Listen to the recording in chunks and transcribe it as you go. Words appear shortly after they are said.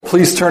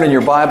Please turn in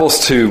your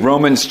Bibles to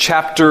Romans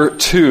chapter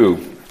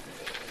 2.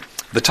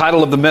 The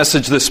title of the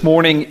message this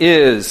morning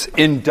is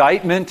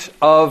Indictment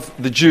of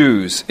the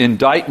Jews.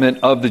 Indictment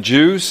of the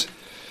Jews.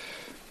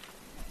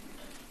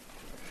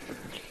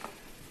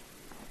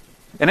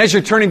 And as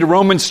you're turning to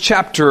Romans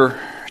chapter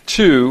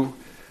 2,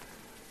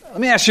 let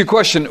me ask you a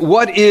question.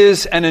 What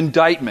is an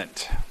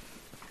indictment?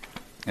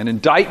 An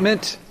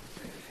indictment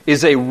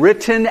is a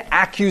written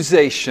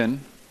accusation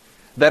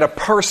that a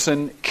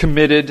person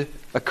committed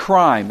a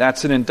crime.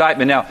 That's an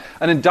indictment. Now,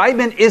 an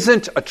indictment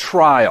isn't a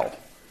trial.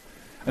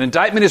 An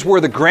indictment is where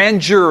the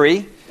grand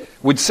jury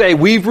would say,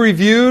 we've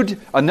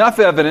reviewed enough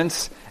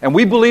evidence and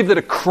we believe that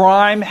a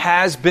crime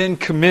has been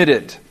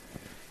committed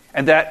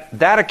and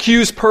that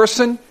accused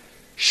person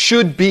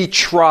should be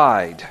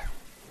tried.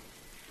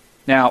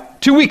 Now,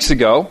 2 weeks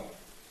ago,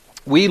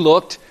 we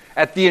looked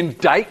at the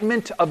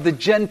indictment of the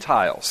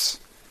Gentiles.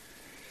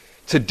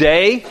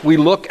 Today, we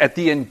look at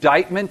the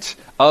indictment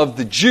of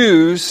the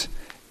Jews.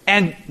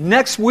 And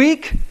next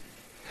week,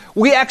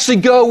 we actually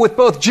go with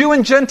both Jew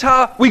and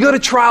Gentile, we go to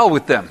trial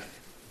with them.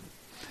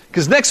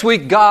 Because next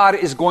week, God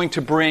is going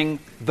to bring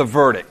the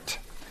verdict.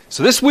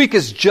 So this week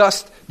is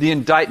just the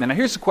indictment. Now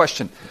here's the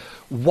question.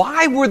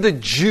 Why were the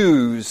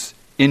Jews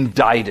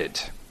indicted?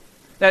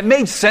 Now it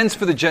made sense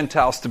for the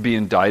Gentiles to be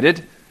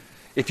indicted.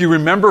 If you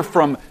remember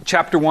from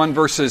chapter 1,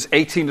 verses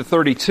 18 to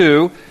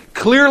 32,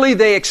 clearly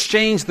they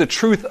exchanged the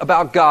truth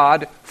about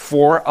God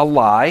for a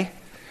lie.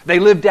 They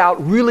lived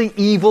out really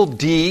evil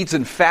deeds.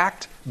 In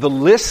fact, the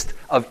list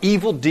of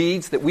evil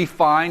deeds that we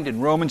find in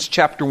Romans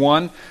chapter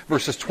 1,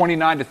 verses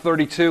 29 to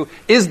 32,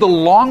 is the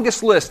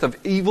longest list of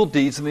evil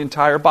deeds in the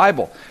entire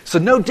Bible. So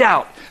no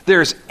doubt,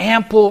 there's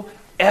ample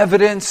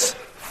evidence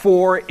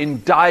for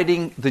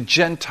indicting the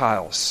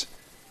Gentiles.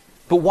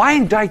 But why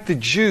indict the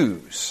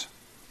Jews?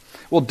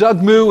 Well,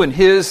 Doug Moo in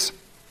his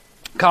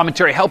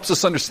commentary helps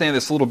us understand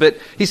this a little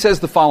bit. He says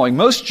the following: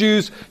 most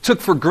Jews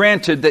took for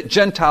granted that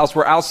Gentiles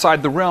were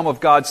outside the realm of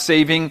God's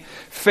saving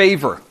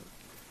favor,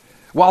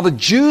 while the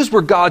Jews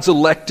were God's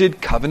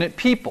elected covenant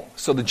people.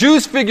 So the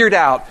Jews figured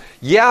out,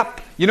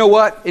 yep, you know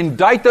what?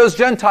 Indict those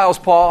Gentiles,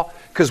 Paul,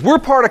 because we're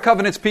part of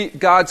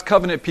God's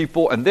covenant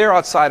people and they're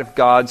outside of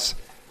God's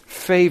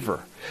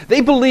favor.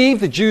 They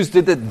believed, the Jews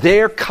did, that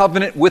their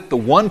covenant with the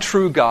one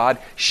true God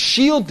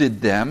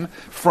shielded them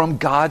from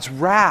God's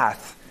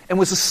wrath and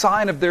was a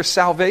sign of their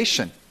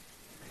salvation.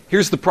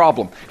 Here's the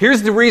problem.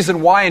 Here's the reason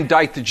why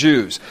indict the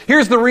Jews.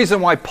 Here's the reason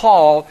why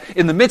Paul,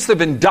 in the midst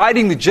of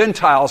indicting the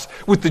Gentiles,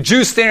 with the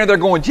Jews standing there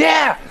going,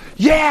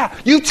 yeah,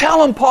 you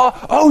tell them, Paul.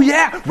 Oh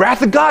yeah,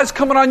 wrath of God is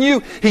coming on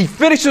you. He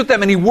finishes with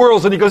them and he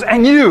whirls and he goes,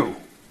 and you.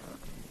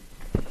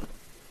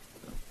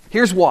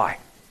 Here's why.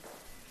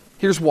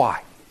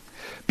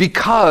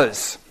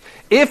 Because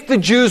if the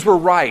Jews were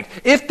right,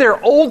 if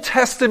their Old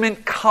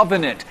Testament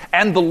covenant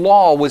and the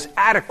law was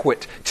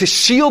adequate to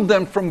shield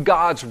them from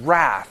God's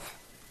wrath,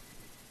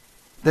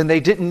 then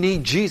they didn't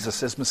need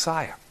Jesus as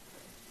Messiah.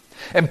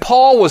 And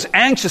Paul was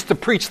anxious to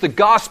preach the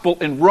gospel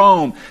in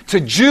Rome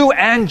to Jew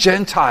and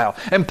Gentile.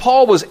 And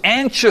Paul was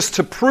anxious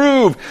to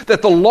prove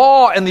that the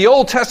law and the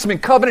Old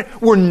Testament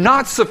covenant were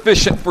not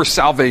sufficient for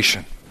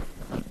salvation.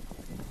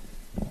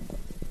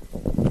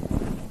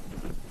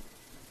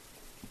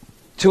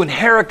 To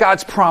inherit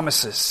God's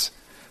promises,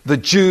 the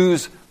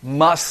Jews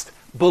must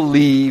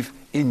believe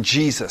in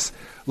Jesus.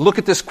 Look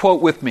at this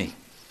quote with me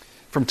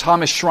from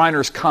Thomas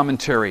Schreiner's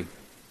commentary.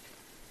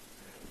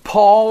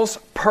 Paul's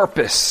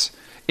purpose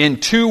in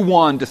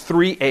 2:1 to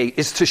 3:8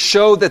 is to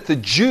show that the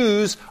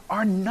Jews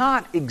are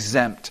not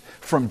exempt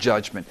from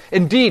judgment.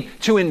 Indeed,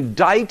 to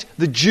indict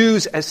the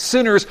Jews as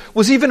sinners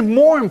was even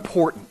more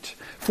important,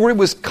 for it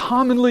was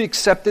commonly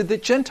accepted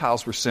that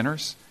Gentiles were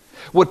sinners.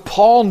 What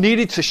Paul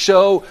needed to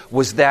show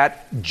was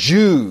that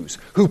Jews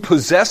who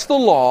possessed the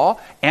law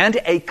and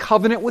a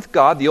covenant with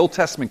God, the Old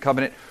Testament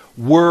covenant,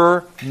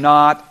 were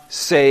not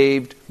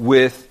saved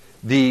with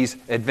these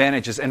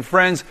advantages. And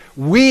friends,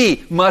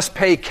 we must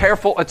pay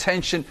careful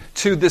attention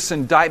to this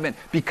indictment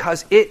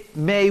because it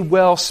may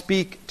well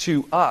speak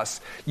to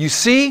us. You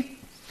see,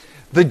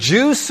 the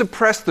Jews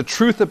suppressed the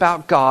truth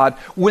about God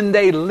when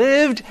they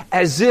lived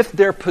as if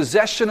their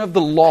possession of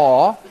the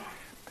law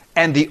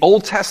and the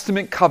Old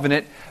Testament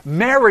covenant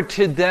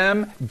merited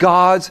them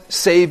God's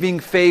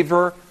saving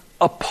favor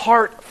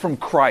apart from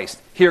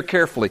Christ. Hear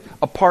carefully,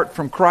 apart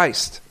from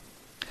Christ.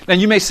 Now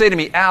you may say to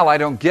me, Al, I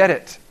don't get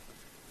it.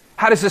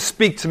 How does this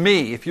speak to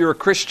me if you're a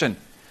Christian?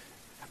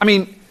 I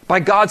mean, by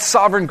God's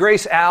sovereign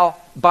grace, Al,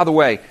 by the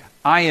way,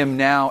 I am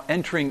now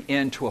entering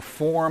into a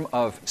form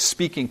of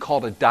speaking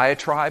called a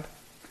diatribe,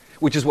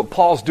 which is what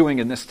Paul's doing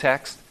in this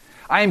text.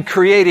 I am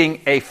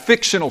creating a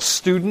fictional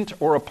student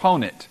or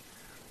opponent,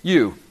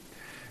 you.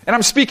 And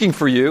I'm speaking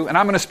for you, and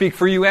I'm going to speak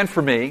for you and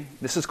for me.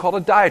 This is called a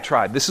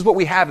diatribe. This is what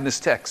we have in this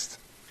text.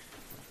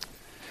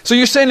 So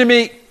you're saying to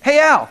me, hey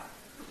Al,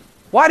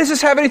 why does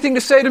this have anything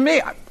to say to me?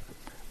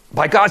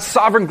 By God's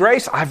sovereign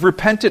grace, I've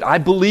repented. I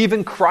believe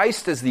in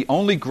Christ as the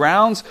only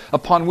grounds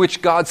upon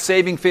which God's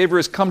saving favor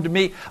has come to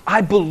me.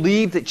 I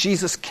believe that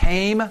Jesus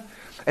came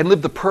and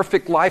lived the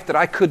perfect life that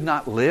I could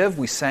not live.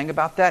 We sang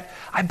about that.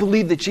 I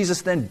believe that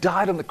Jesus then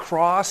died on the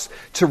cross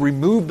to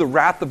remove the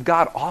wrath of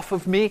God off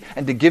of me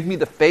and to give me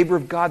the favor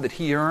of God that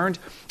He earned.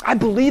 I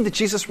believe that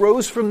Jesus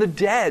rose from the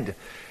dead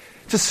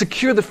to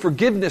secure the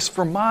forgiveness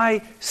for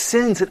my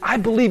sins. And I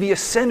believe He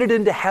ascended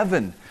into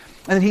heaven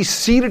and that He's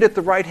seated at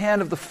the right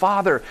hand of the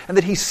Father and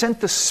that He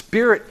sent the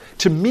Spirit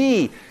to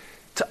me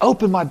to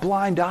open my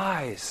blind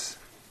eyes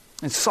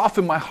and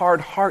soften my hard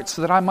heart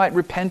so that I might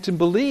repent and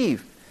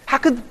believe. How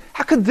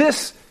could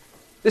this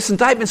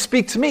indictment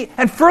speak to me?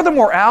 And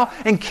furthermore, Al,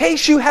 in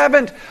case you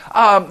haven't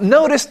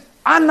noticed,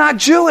 I'm not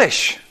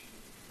Jewish.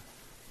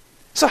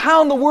 So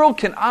how in the world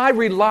can I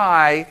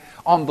rely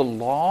on the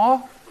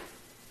law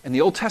and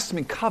the Old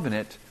Testament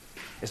covenant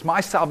as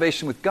my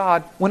salvation with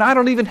God when I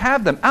don't even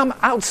have them? I'm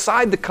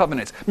outside the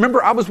covenants.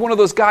 Remember, I was one of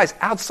those guys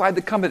outside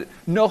the covenant.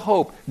 No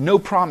hope, no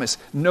promise,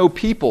 no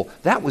people.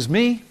 That was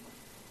me.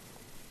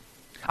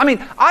 I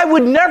mean, I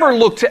would never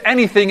look to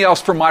anything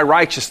else for my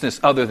righteousness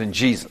other than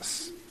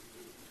Jesus.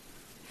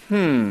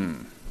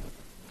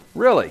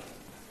 Really?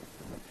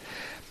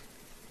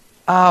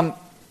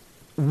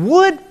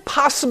 Would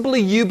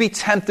possibly you be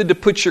tempted to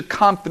put your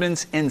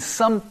confidence in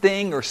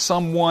something or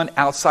someone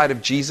outside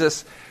of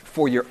Jesus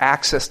for your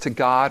access to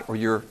God or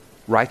your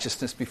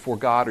righteousness before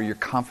God or your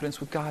confidence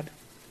with God?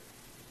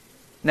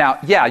 Now,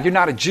 yeah, you're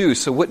not a Jew,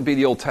 so it wouldn't be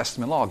the Old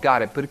Testament law.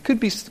 Got it. But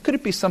could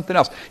it be something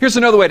else? Here's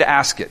another way to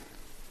ask it.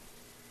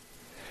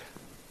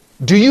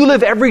 Do you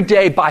live every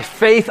day by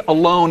faith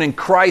alone in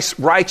Christ's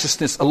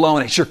righteousness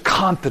alone as your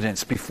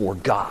confidence before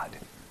God?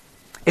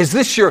 Is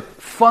this your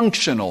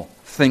functional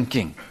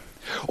thinking?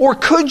 Or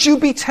could you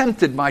be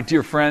tempted, my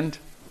dear friend?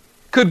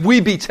 Could we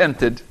be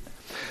tempted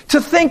to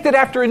think that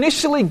after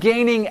initially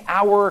gaining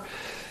our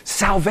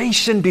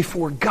salvation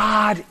before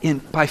God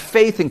by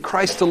faith in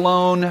Christ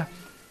alone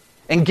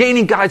and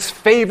gaining God's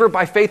favor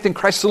by faith in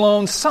Christ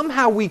alone,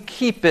 somehow we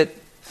keep it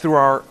through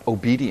our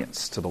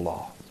obedience to the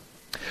law?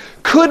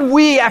 Could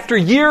we, after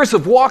years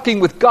of walking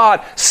with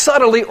God,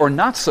 subtly or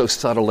not so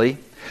subtly,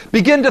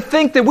 begin to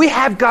think that we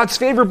have God's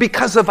favor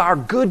because of our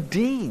good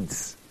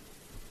deeds,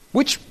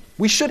 which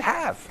we should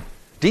have,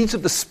 deeds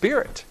of the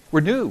Spirit,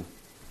 renew?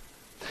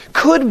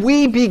 Could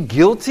we be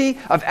guilty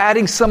of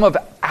adding some of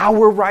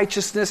our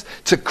righteousness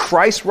to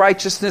Christ's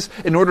righteousness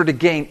in order to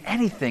gain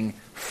anything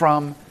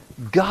from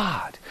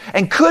God?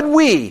 And could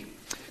we,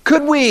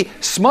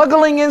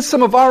 smuggling in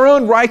some of our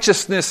own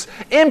righteousness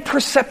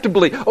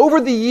imperceptibly over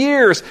the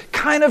years,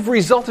 kind of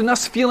result in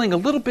us feeling a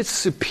little bit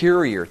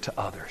superior to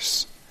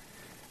others?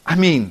 I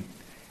mean,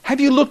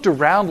 have you looked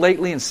around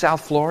lately in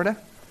South Florida?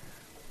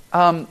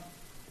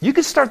 You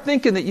could start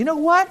thinking that, you know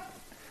what?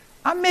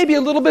 I'm maybe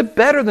a little bit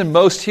better than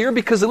most here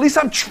because at least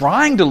I'm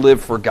trying to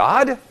live for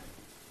God.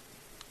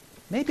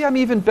 Maybe I'm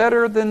even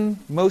better than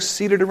most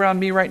seated around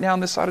me right now in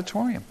this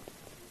auditorium.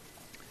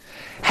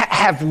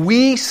 Have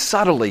we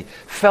subtly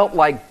felt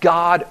like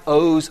God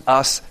owes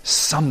us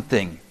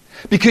something?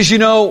 Because,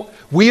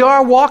 we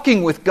are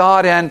walking with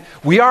God and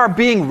we are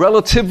being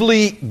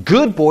relatively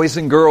good boys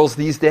and girls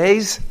these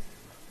days.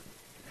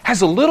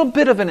 Has a little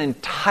bit of an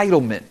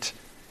entitlement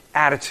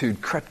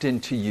attitude crept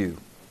into you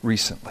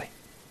recently?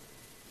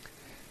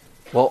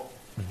 Well,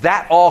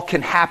 that all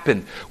can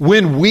happen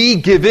when we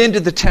give in to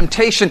the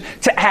temptation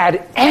to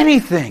add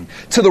anything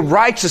to the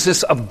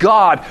righteousness of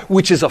God,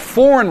 which is a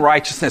foreign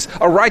righteousness,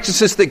 a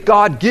righteousness that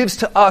God gives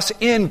to us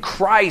in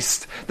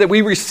Christ, that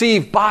we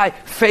receive by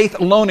faith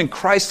alone in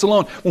Christ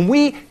alone. When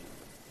we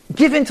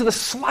give in to the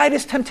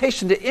slightest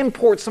temptation to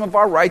import some of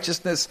our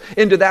righteousness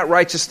into that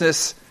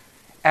righteousness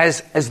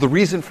as the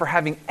reason for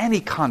having any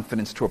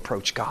confidence to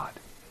approach God,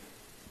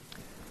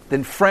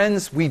 then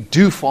friends, we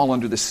do fall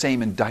under the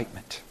same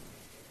indictment.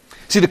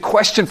 See, the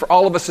question for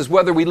all of us is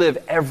whether we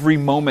live every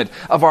moment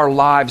of our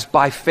lives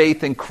by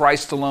faith in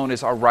Christ alone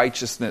as our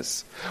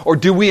righteousness, or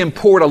do we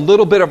import a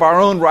little bit of our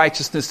own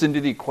righteousness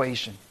into the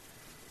equation?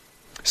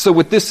 So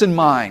with this in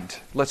mind,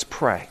 let's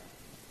pray.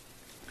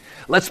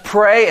 Let's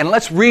pray and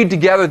let's read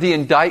together the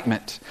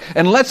indictment.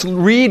 And let's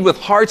read with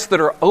hearts that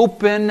are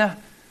open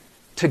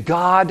to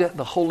God,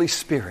 the Holy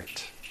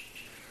Spirit,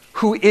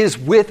 who is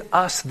with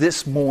us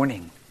this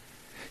morning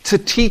to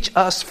teach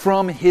us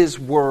from His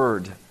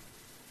Word,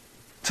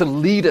 to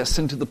lead us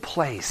into the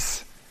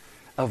place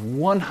of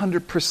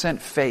 100%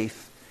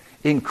 faith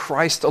in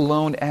Christ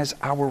alone as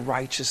our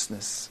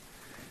righteousness,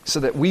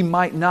 so that we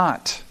might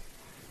not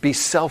be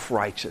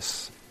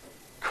self-righteous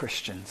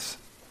Christians,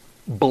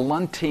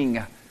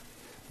 blunting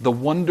the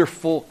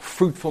wonderful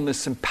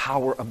fruitfulness and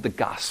power of the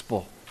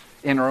gospel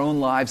in our own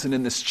lives and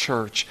in this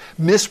church,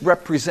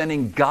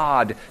 misrepresenting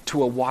God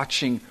to a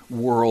watching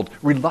world,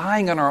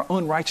 relying on our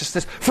own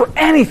righteousness for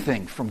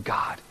anything from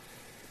God,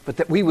 but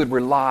that we would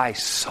rely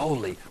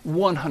solely,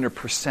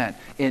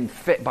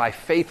 100% by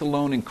faith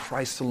alone in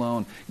Christ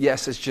alone.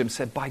 Yes, as Jim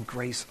said, by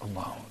grace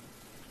alone.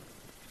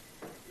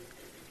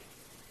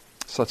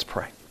 So let's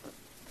pray.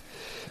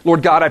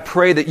 Lord God, I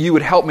pray that you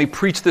would help me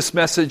preach this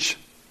message,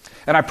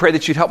 And I pray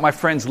that you'd help my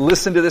friends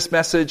listen to this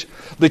message,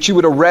 that you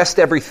would arrest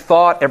every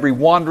thought, every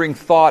wandering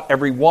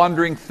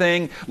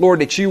thing.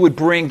 Lord, that you would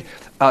bring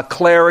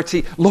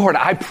clarity. Lord,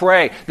 I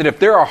pray that if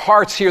there are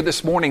hearts here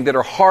this morning that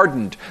are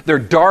hardened, they're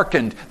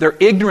darkened, they're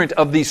ignorant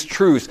of these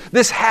truths,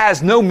 this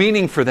has no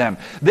meaning for them.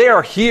 They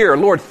are here.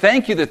 Lord,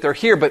 thank you that they're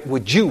here, but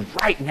would you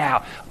right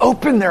now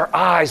open their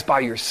eyes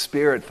by your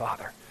Spirit,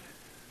 Father,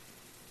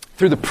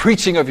 through the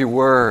preaching of your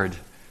word.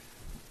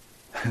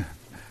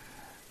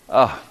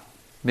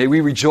 May we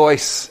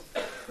rejoice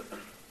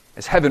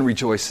as heaven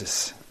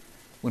rejoices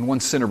when one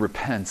sinner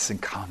repents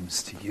and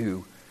comes to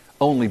you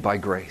only by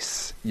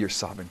grace, your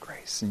sovereign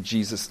grace. In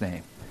Jesus'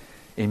 name,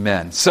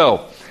 amen.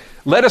 So,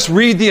 let us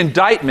read the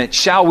indictment,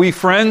 shall we,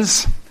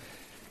 friends?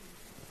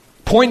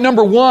 Point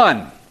number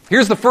 1.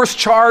 Here's the first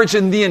charge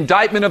in the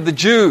indictment of the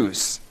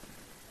Jews.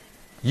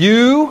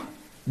 You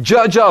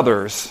judge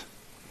others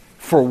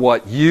for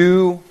what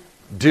you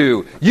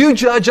do. You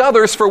judge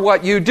others for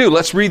what you do.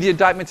 Let's read the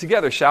indictment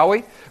together, shall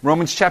we?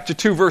 Romans chapter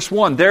 2, verse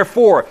 1.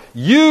 Therefore,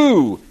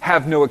 you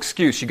have no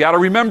excuse. You got to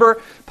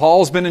remember,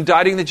 Paul's been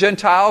indicting the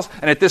Gentiles,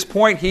 and at this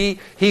point, he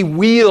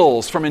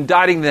wheels from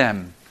indicting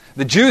them.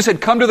 The Jews had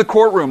come to the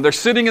courtroom. They're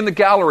sitting in the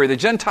gallery. The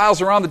Gentiles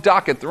are on the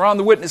docket. They're on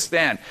the witness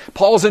stand.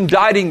 Paul's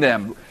indicting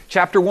them.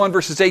 Chapter 1,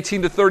 verses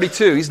 18 to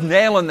 32. He's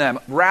nailing them.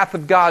 Wrath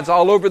of God's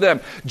all over them.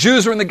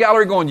 Jews are in the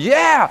gallery going,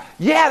 yeah,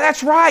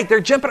 that's right.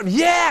 They're jumping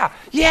up.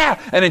 Yeah.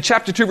 And in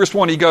chapter 2, verse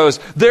 1, he goes,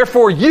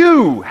 therefore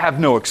you have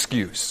no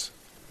excuse.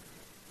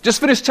 Just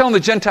finished telling the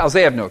Gentiles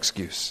they have no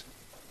excuse.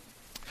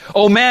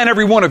 O man,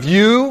 every one of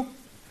you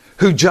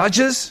who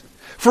judges,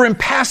 for in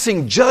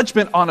passing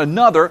judgment on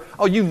another,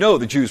 you know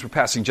the Jews were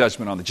passing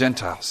judgment on the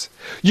Gentiles.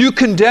 You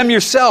condemn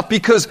yourself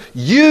because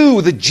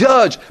you, the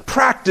judge,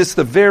 practice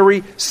the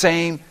very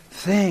same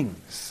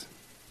things.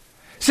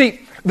 See,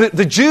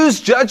 the Jews'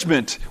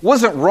 judgment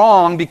wasn't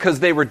wrong because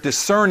they were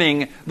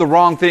discerning the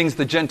wrong things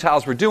the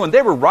Gentiles were doing.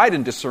 They were right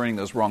in discerning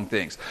those wrong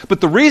things.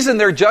 But the reason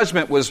their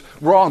judgment was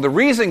wrong, the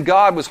reason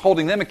God was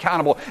holding them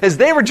accountable, is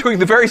they were doing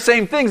the very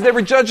same things they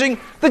were judging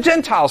the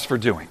Gentiles for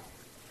doing.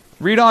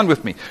 Read on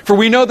with me. For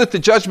we know that the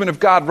judgment of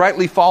God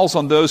rightly falls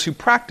on those who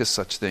practice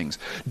such things.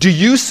 Do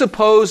you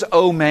suppose,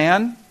 O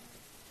man,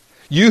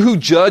 you who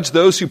judge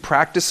those who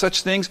practice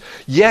such things,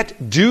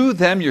 yet do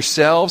them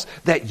yourselves,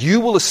 that you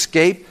will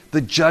escape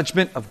the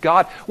judgment of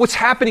God? What's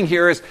happening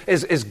here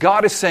is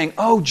God is saying,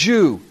 oh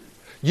Jew,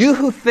 you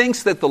who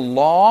thinks that the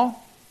law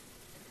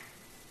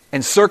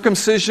and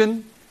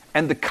circumcision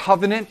and the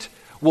covenant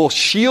will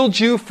shield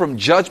you from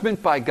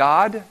judgment by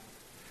God,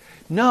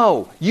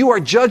 no, you are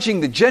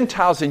judging the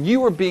Gentiles and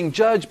you are being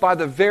judged by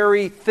the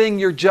very thing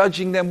you're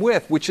judging them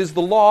with, which is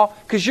the law,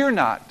 because you're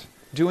not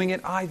doing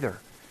it either.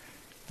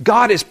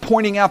 God is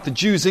pointing out the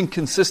Jews'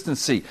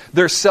 inconsistency,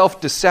 their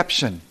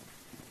self-deception.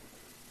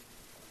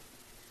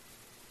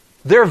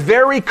 Their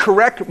very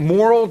correct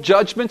moral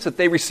judgments that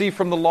they received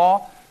from the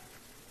law,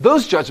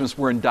 those judgments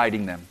were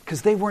indicting them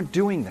because they weren't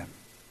doing them.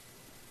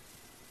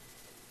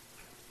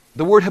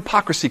 The word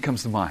hypocrisy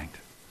comes to mind.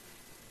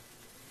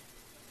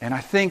 And I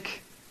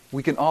think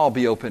we can all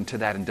be open to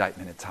that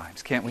indictment at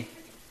times, can't we?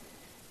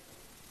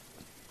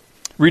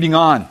 Reading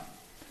on,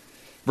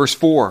 verse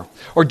 4.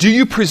 Or do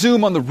you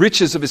presume on the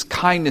riches of his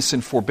kindness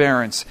and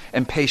forbearance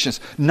and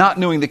patience, not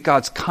knowing that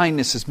God's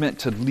kindness is meant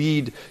to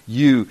lead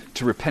you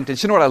to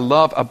repentance? You know what I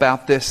love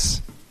about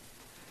this?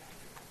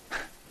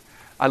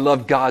 I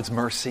love God's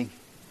mercy.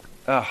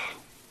 I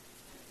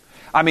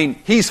mean,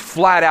 he's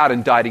flat out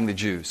indicting the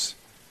Jews.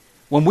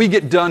 When we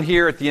get done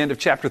here at the end of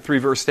chapter 3,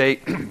 verse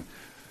 8,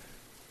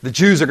 the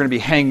Jews are going to be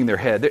hanging their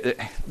head.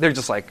 They're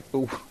just like,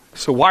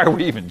 so why are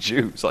we even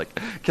Jews? Like,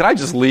 can I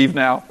just leave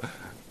now?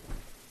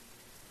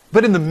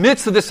 But in the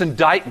midst of this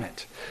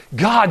indictment,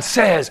 God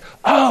says,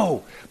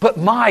 oh, but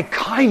my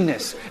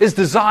kindness is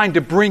designed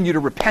to bring you to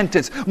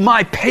repentance.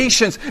 My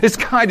patience is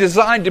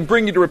designed to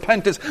bring you to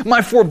repentance.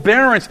 My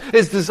forbearance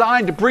is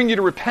designed to bring you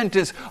to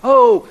repentance.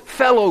 Oh,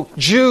 fellow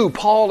Jew,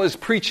 Paul is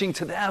preaching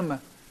to them.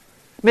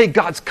 May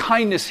God's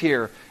kindness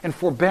here and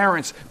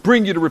forbearance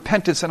bring you to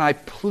repentance, and I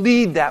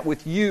plead that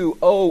with you,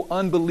 oh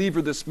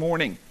unbeliever, this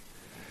morning.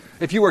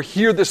 If you are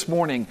here this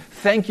morning,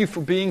 thank you for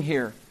being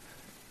here.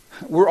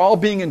 We're all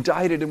being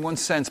indicted in one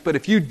sense, but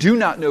if you do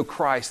not know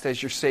Christ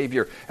as your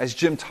Savior, as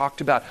Jim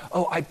talked about,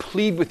 I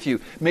plead with you,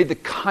 may the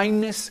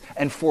kindness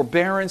and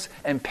forbearance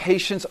and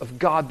patience of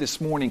God this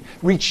morning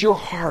reach your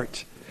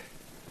heart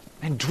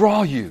and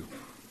draw you.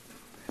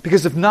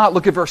 Because if not,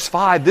 look at verse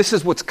 5. This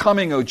is what's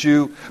coming, O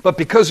Jew. But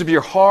because of your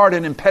hard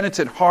and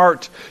impenitent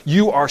heart,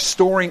 you are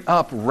storing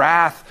up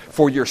wrath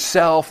for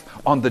yourself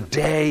on the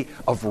day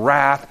of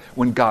wrath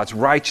when God's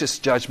righteous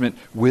judgment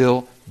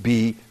will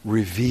be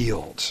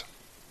revealed.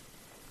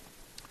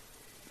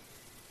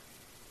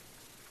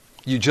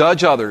 You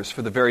judge others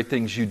for the very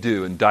things you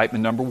do.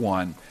 Indictment number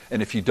 1.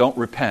 And if you don't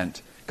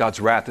repent, God's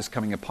wrath is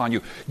coming upon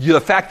you.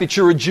 The fact that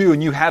you're a Jew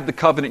and you have the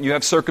covenant, you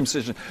have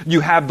circumcision, you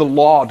have the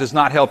law does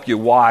not help you.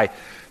 Why?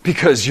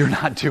 Because you're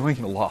not doing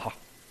the law.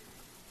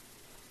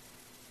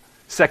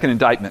 Second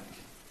indictment.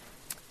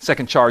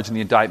 Second charge in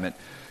the indictment.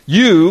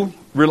 You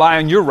rely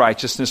on your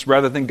righteousness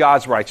rather than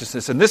God's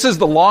righteousness. And this is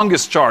the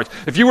longest charge.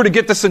 If you were to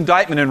get this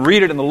indictment and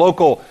read it in the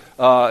local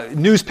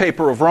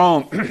newspaper of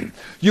Rome,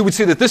 you would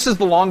see that this is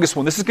the longest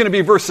one. This is going to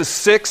be verses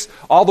 6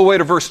 all the way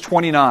to verse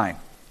 29.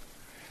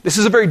 This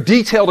is a very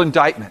detailed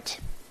indictment.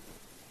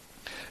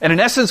 And in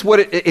essence, what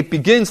it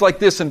begins like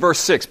this in verse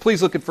 6.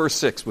 Please look at verse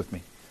 6 with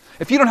me.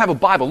 If you don't have a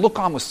Bible, look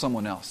on with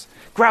someone else.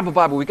 Grab a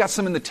Bible. We got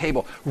some in the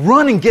table.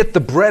 Run and get the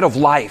bread of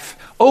life.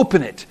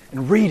 Open it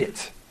and read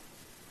it.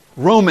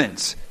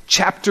 Romans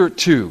chapter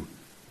 2,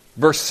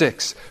 verse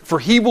 6. For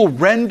he will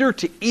render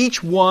to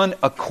each one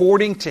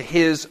according to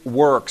his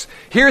works.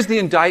 Here's the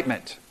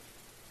indictment.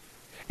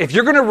 If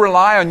you're going to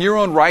rely on your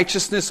own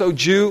righteousness, O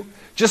Jew,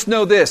 just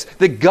know this,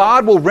 that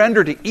God will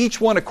render to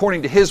each one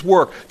according to his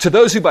work. To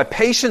those who by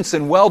patience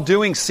and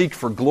well-doing seek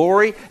for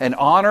glory and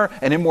honor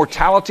and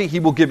immortality, he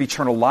will give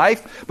eternal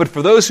life. But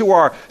for those who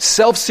are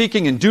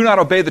self-seeking and do not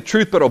obey the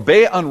truth, but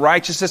obey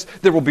unrighteousness,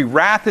 there will be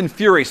wrath and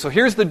fury. So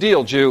here's the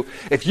deal, Jew.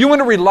 If you want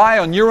to rely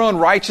on your own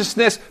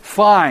righteousness,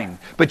 fine.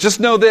 But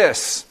just know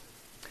this.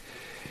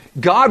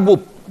 God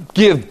will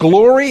give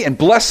glory and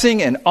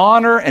blessing and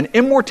honor and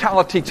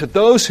immortality to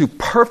those who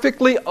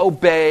perfectly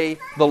obey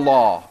the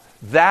law.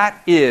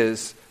 That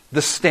is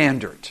the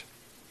standard.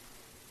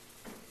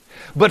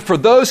 But for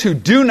those who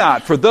do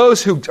not, for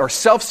those who are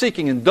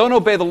self-seeking and don't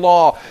obey the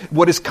law,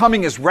 what is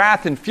coming is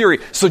wrath and fury.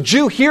 So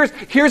Jew, here's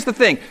the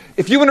thing.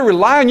 If you're going to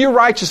rely on your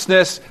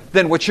righteousness,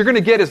 then what you're going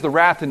to get is the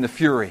wrath and the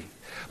fury.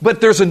 But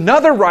there's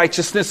another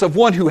righteousness of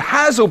one who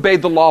has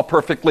obeyed the law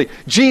perfectly,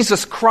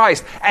 Jesus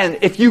Christ. And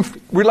if you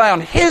rely on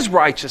his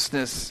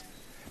righteousness,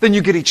 then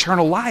you get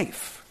eternal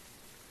life.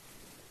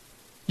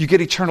 You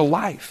get eternal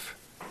life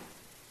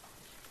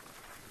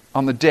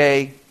on the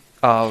day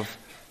of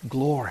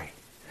glory.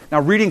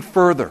 Now, reading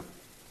further,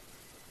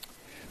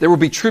 there will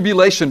be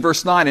tribulation,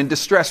 verse 9, and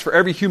distress for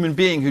every human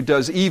being who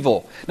does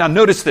evil. Now,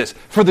 notice this.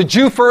 For the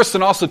Jew first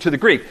and also to the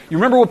Greek. You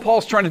remember what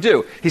Paul's trying to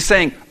do? He's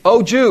saying,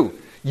 "O Jew,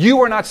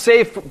 you are not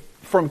saved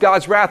from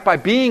God's wrath by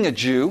being a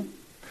Jew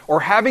or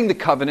having the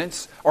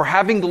covenants or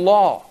having the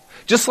law.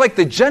 Just like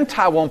the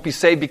Gentile won't be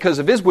saved because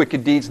of his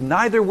wicked deeds,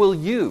 neither will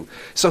you."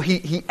 So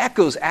he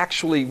echoes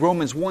actually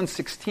Romans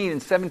 1:16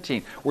 and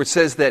 17, where it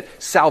says that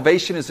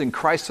salvation is in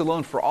Christ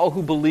alone for all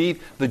who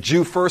believe, the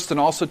Jew first and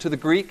also to the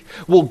Greek.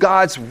 Well,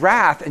 God's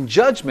wrath and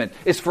judgment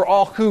is for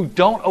all who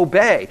don't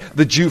obey,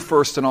 the Jew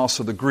first and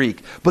also the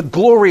Greek. But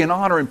glory and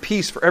honor and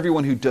peace for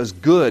everyone who does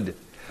good,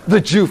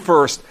 the Jew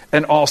first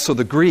and also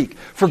the Greek.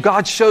 For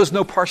God shows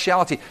no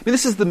partiality. I mean,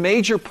 this is the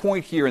major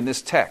point here in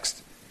this text.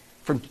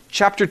 From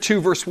chapter 2,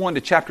 verse 1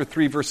 to chapter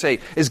 3, verse 8,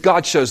 is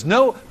God shows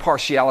no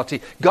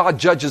partiality. God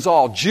judges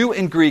all, Jew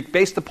and Greek,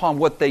 based upon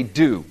what they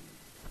do.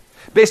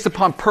 Based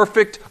upon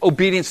perfect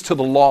obedience to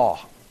the law.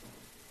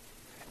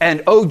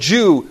 And, O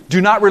Jew,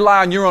 do not rely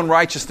on your own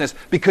righteousness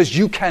because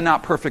you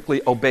cannot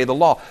perfectly obey the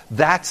law.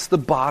 That's the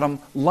bottom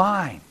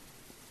line.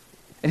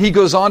 And he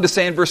goes on to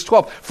say in verse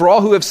 12, for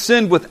all who have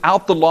sinned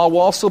without the law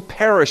will also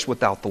perish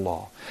without the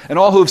law. And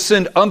all who have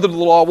sinned under the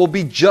law will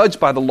be judged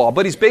by the law.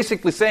 But he's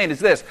basically saying is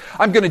this,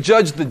 I'm going to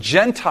judge the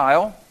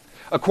Gentile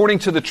according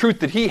to the truth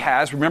that he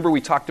has. Remember, we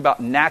talked about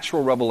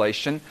natural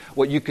revelation,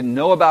 what you can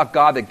know about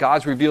God, that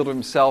God's revealed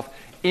himself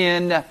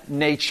in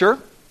nature.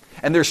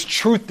 And there's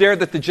truth there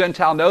that the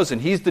Gentile knows,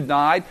 and he's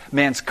denied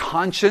man's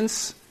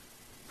conscience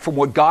from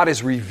what God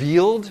has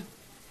revealed.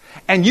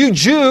 And you,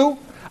 Jew,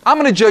 I'm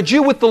going to judge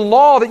you with the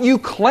law that you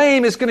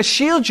claim is going to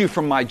shield you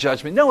from my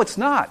judgment. No, it's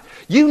not.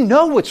 You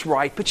know what's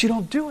right, but you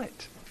don't do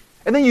it.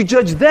 And then you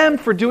judge them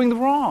for doing the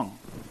wrong.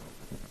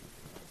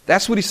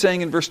 That's what he's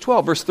saying in verse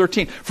 12. Verse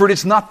 13, for it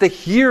is not the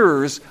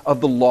hearers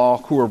of the law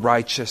who are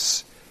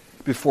righteous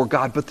before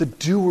God, but the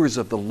doers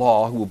of the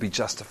law who will be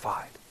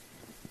justified.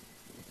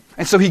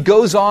 And so he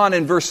goes on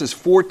in verses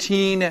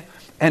 14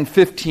 and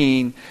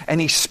 15,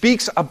 and he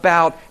speaks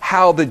about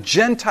how the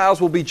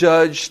Gentiles will be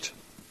judged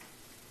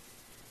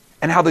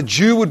and how the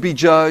Jew would be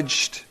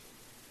judged.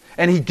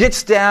 And he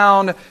gets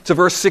down to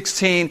verse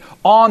 16,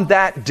 on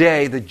that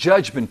day, the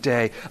judgment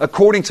day,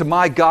 according to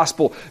my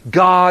gospel,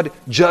 God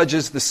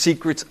judges the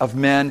secrets of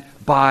men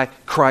by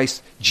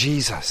Christ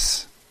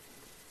Jesus.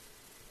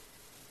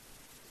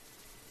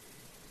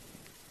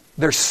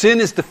 Their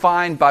sin is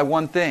defined by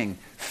one thing,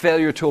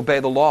 failure to obey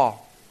the law.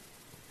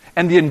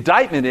 And the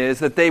indictment is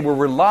that they were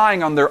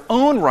relying on their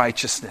own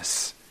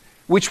righteousness,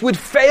 which would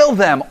fail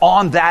them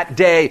on that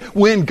day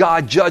when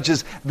God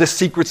judges the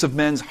secrets of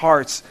men's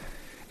hearts.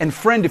 And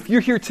friend, if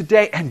you're here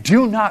today and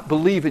do not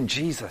believe in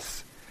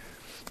Jesus,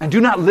 and do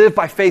not live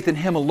by faith in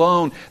him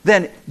alone,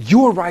 then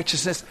your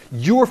righteousness,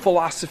 your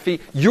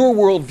philosophy, your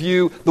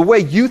worldview, the way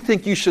you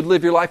think you should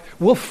live your life,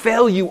 will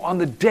fail you on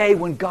the day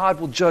when God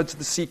will judge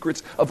the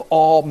secrets of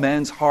all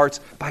men's hearts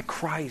by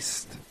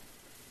Christ.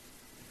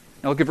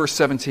 Now look at verse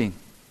 17.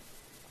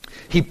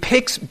 He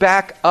picks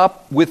back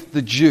up with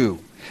the Jew.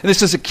 And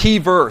this is a key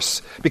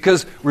verse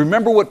because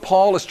remember what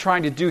Paul is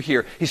trying to do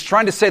here. He's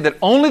trying to say that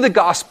only the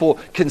gospel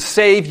can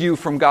save you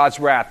from God's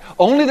wrath.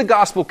 Only the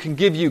gospel can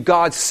give you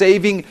God's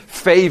saving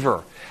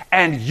favor.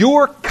 And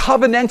your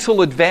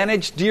covenantal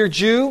advantage, dear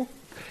Jew,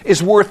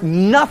 is worth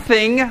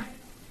nothing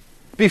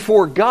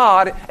before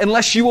God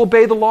unless you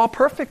obey the law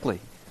perfectly.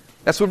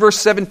 That's what verse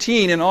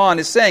 17 and on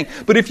is saying.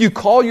 But if you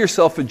call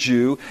yourself a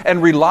Jew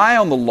and rely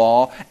on the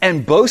law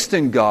and boast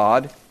in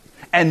God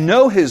and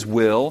know His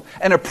will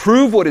and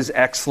approve what is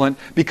excellent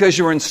because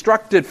you're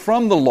instructed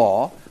from the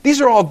law, these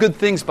are all good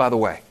things, by the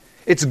way.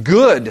 It's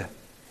good.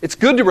 It's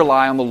good to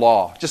rely on the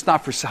law, just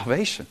not for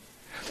salvation.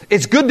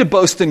 It's good to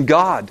boast in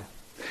God.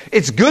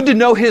 It's good to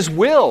know His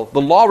will. The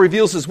law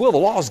reveals His will. The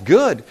law is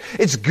good.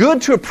 It's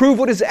good to approve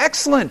what is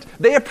excellent.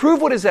 They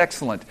approve what is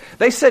excellent.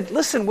 They said,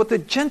 listen, what the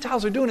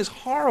Gentiles are doing is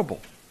horrible.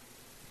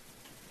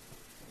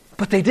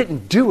 But they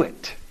didn't do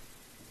it.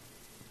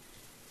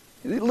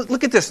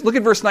 Look at this. Look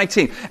at verse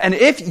 19. And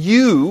if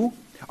you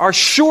are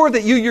sure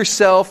that you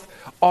yourself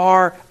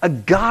are a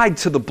guide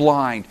to the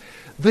blind.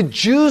 The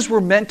Jews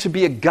were meant to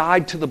be a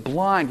guide to the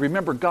blind.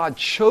 Remember, God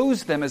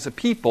chose them as a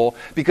people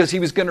because He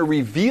was going to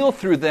reveal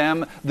through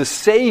them the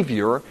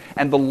Savior,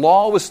 and the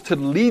law was to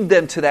lead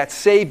them to that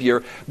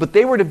Savior, but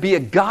they were to be a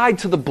guide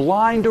to the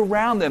blind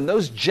around them,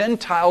 those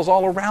Gentiles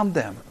all around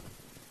them.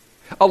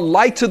 A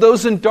light to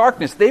those in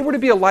darkness. They were to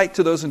be a light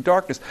to those in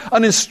darkness.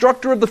 An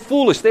instructor of the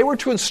foolish. They were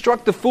to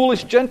instruct the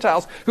foolish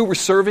Gentiles who were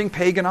serving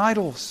pagan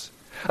idols.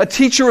 A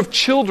teacher of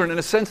children. In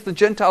a sense, the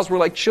Gentiles were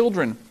like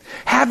children.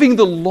 Having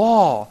the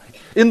law,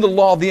 in the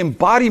law, the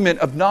embodiment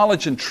of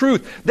knowledge and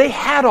truth. They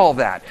had all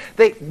that.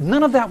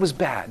 None of that was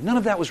bad. None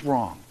of that was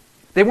wrong.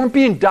 They weren't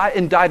being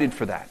indicted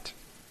for that.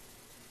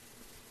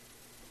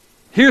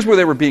 Here's where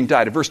they were being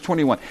indicted. Verse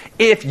 21.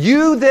 If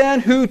you then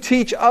who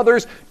teach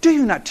others, do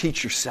you not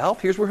teach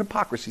yourself? Here's where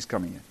hypocrisy is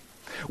coming in.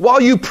 While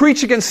you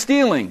preach against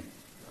stealing,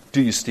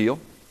 do you steal?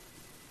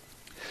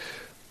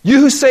 You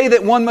who say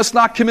that one must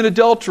not commit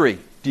adultery,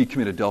 do you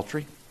commit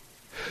adultery?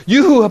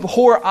 You who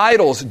abhor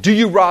idols, do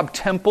you rob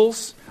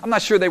temples? I'm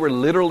not sure they were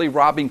literally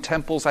robbing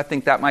temples. I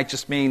think that might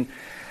just mean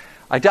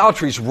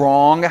idolatry is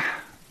wrong.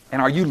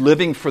 And are you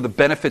living for the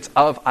benefits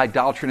of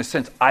idolatry? In a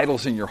sense,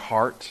 idols in your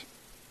heart.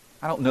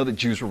 I don't know that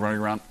Jews were running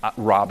around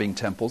robbing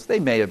temples. They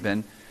may have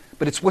been.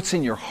 But it's what's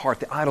in your heart,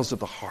 the idols of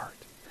the heart.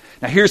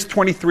 Now here's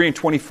 23 and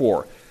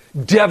 24.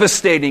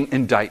 Devastating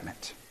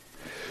indictment.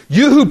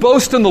 You who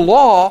boast in the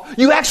law,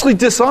 you actually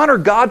dishonor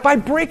God by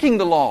breaking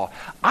the law.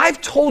 I've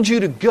told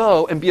you to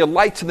go and be a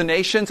light to the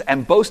nations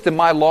and boast in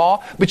my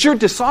law, but you're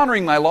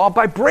dishonoring my law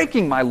by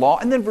breaking my law.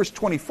 And then verse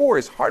 24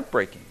 is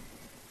heartbreaking.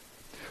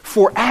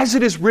 For as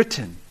it is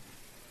written,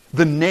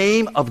 the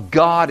name of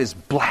God is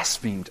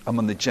blasphemed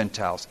among the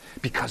Gentiles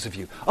because of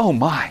you. Oh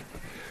my.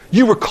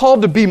 You were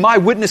called to be my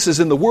witnesses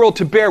in the world,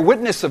 to bear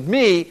witness of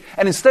me,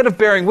 and instead of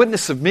bearing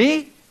witness of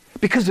me,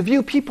 because of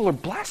you, people are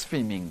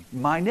blaspheming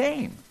my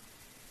name.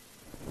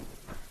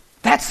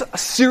 That's a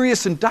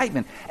serious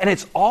indictment. And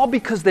it's all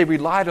because they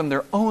relied on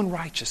their own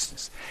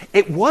righteousness.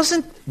 It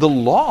wasn't the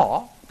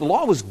law. The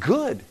law was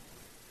good.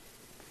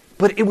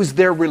 But it was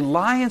their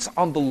reliance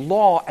on the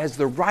law as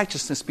their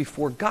righteousness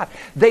before God.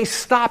 They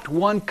stopped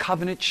one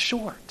covenant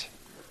short.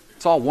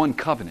 It's all one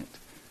covenant.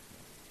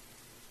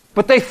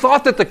 But they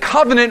thought that the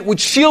covenant would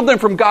shield them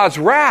from God's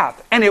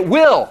wrath. And it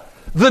will.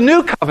 The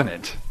new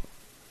covenant.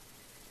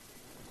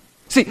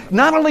 See,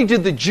 not only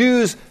did the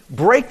Jews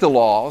break the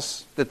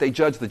laws that they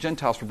judged the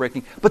Gentiles for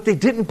breaking, but they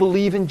didn't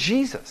believe in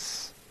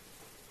Jesus.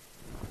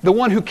 The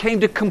one who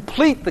came to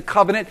complete the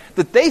covenant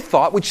that they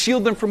thought would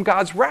shield them from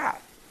God's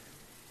wrath.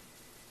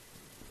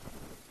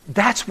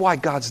 That's why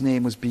God's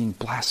name was being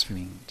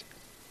blasphemed.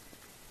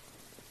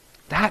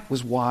 That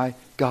was why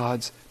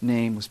God's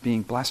name was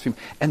being blasphemed.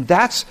 And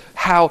that's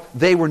how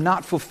they were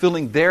not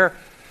fulfilling their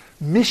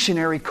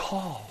missionary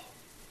call.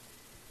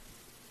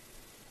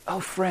 Oh,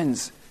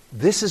 friends,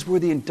 this is where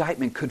the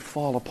indictment could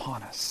fall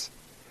upon us.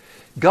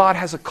 God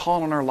has a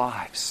call on our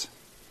lives.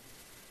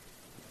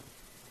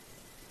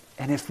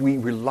 And if we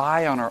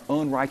rely on our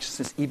own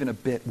righteousness even a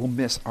bit, we'll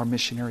miss our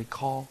missionary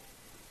call.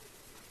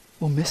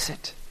 We'll miss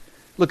it.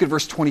 Look at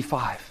verse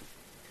 25.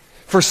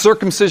 For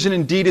circumcision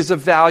indeed is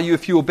of value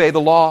if you obey the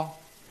law.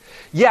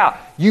 Yeah,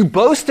 you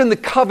boast in the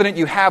covenant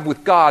you have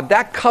with God.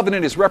 That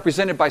covenant is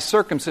represented by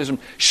circumcision.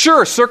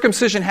 Sure,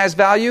 circumcision has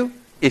value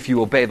if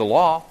you obey the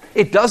law.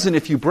 It doesn't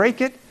if you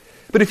break it.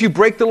 But if you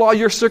break the law,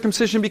 your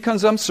circumcision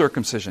becomes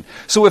uncircumcision.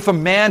 So if a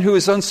man who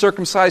is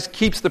uncircumcised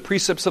keeps the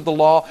precepts of the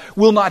law,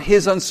 will not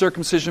his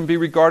uncircumcision be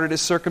regarded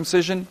as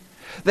circumcision?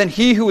 Then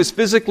he who is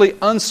physically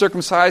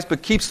uncircumcised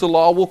but keeps the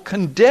law will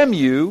condemn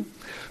you,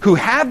 who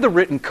have the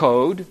written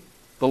code,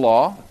 the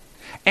law,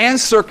 and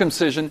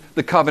circumcision,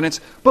 the covenants,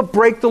 but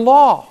break the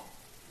law.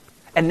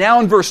 And now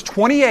in verse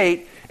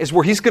 28 is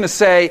where he's going to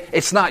say,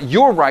 it's not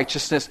your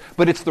righteousness,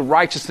 but it's the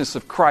righteousness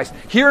of Christ.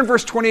 Here in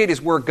verse 28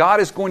 is where God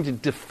is going to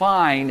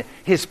define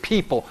his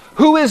people.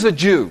 Who is a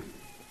Jew?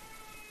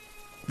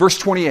 Verse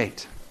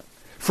 28.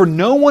 For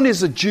no one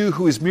is a Jew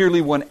who is merely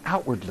one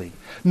outwardly,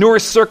 nor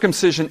is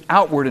circumcision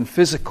outward and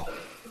physical.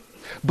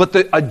 But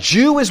a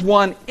Jew is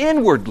one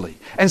inwardly,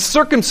 and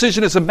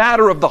circumcision is a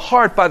matter of the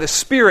heart by the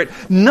Spirit,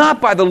 not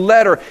by the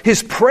letter.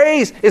 His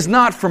praise is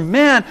not from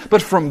man,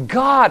 but from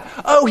God.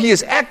 Oh, he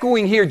is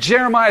echoing here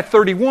Jeremiah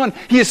 31.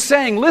 He is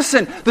saying,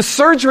 listen, the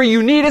surgery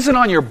you need isn't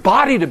on your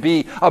body to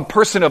be a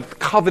person of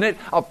covenant,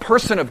 a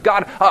person of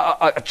God,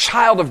 a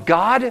child of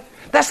God.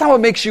 That's not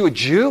what makes you a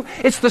Jew.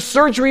 It's the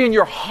surgery in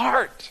your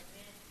heart.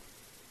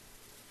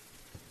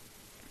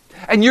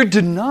 And you're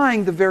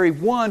denying the very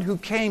one who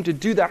came to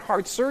do that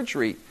heart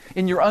surgery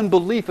in your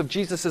unbelief of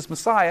Jesus as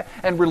Messiah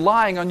and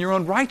relying on your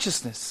own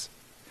righteousness.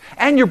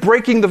 And you're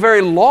breaking the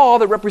very law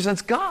that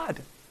represents God.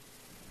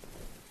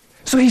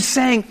 So he's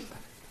saying,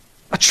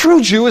 a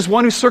true Jew is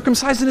one who's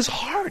circumcised in his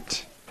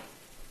heart.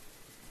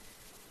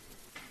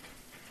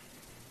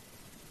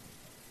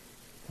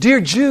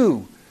 Dear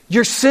Jew,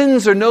 your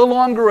sins are no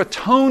longer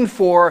atoned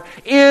for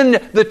in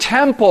the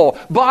temple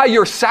by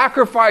your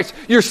sacrifice.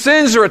 Your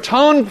sins are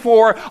atoned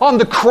for on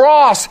the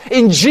cross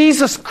in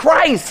Jesus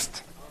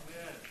Christ.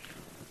 Amen.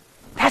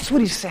 That's what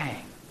he's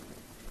saying.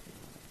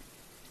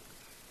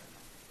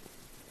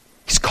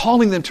 He's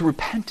calling them to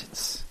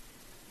repentance.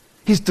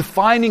 He's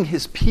defining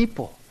his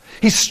people.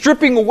 He's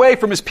stripping away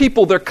from his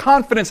people their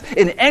confidence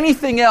in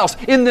anything else,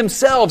 in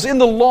themselves, in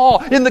the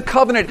law, in the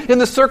covenant, in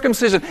the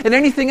circumcision, in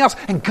anything else.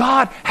 And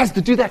God has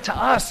to do that to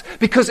us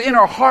because in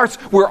our hearts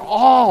we're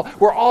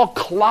all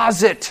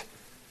closet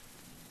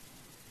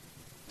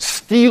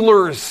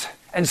stealers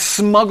and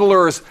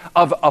smugglers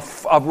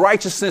of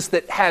righteousness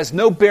that has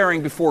no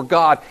bearing before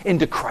God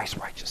into Christ's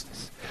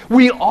righteousness.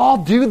 We all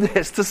do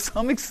this to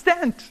some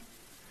extent.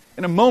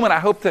 In a moment, I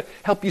hope to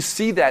help you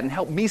see that and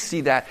help me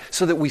see that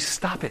so that we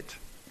stop it.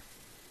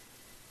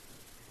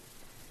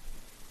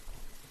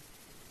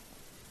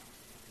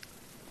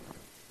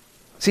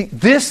 See,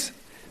 this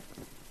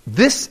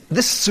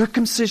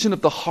circumcision of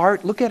the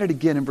heart, look at it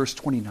again in verse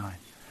 29.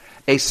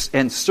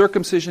 And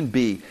circumcision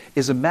B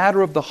is a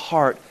matter of the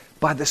heart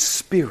by the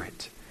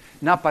Spirit,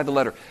 not by the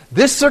letter.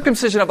 This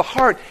circumcision of the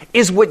heart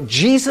is what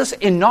Jesus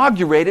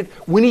inaugurated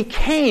when he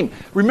came.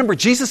 Remember,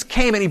 Jesus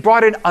came and he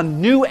brought in a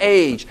new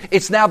age.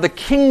 It's now the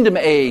kingdom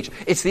age.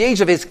 It's the age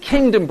of his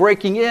kingdom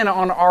breaking in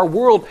on our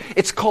world.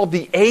 It's called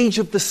the age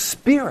of the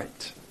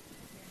Spirit.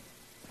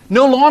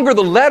 No longer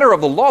the letter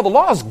of the law. The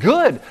law is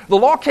good. The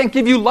law can't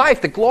give you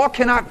life. The law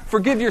cannot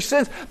forgive your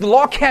sins. The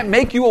law can't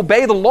make you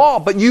obey the law,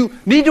 but you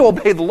need to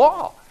obey the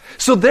law.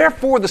 So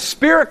therefore, the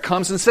Spirit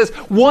comes and says,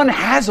 one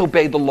has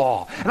obeyed the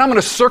law, and I'm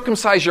going to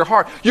circumcise your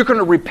heart. You're going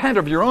to repent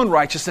of your own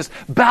righteousness.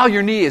 Bow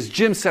your knee, as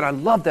Jim said. I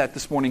love that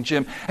this morning,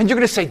 Jim. And you're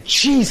going to say,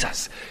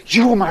 Jesus,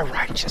 you are my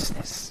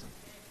righteousness.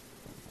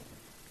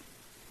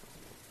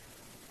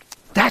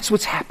 That's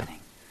what's happening.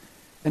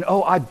 And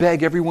oh, I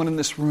beg everyone in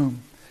this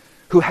room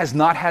who has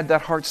not had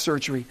that heart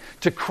surgery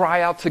to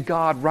cry out to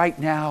God right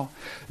now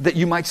that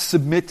you might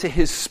submit to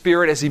His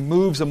Spirit as He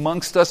moves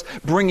amongst us,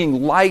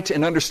 bringing light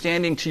and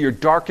understanding to your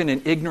darkened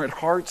and ignorant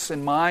hearts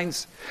and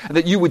minds, and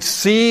that you would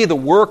see the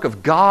work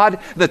of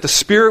God, that the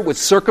Spirit would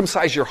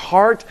circumcise your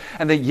heart,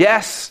 and that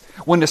yes,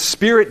 when the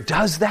Spirit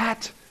does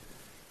that,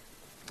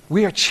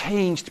 we are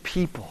changed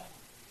people.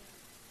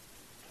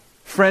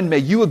 Friend, may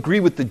you agree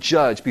with the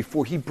judge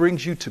before he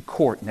brings you to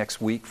court next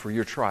week for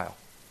your trial.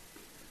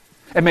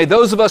 And may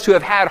those of us who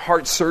have had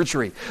heart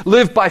surgery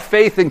live by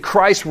faith in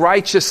Christ's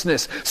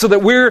righteousness so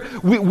that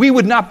we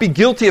would not be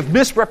guilty of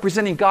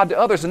misrepresenting God to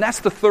others. And that's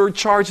the third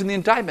charge in the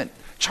indictment.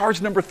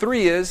 Charge number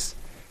 3 is,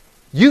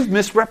 you've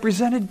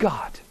misrepresented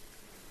God.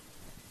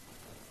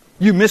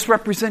 You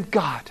misrepresent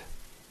God.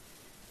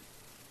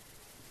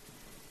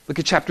 Look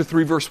at chapter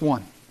 3, verse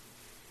 1.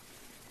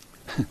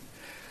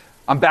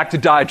 I'm back to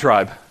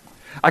diatribe.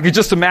 I could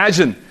just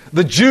imagine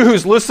the Jew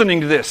who's listening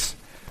to this.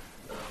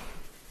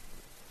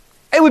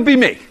 It would be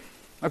me,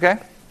 okay?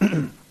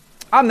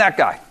 I'm that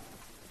guy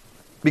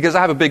because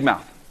I have a big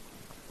mouth.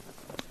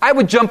 I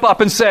would jump up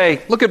and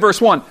say, look at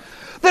verse 1,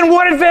 then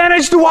what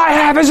advantage do I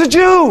have as a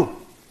Jew?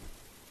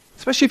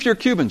 Especially if you're a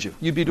Cuban Jew.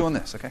 You'd be doing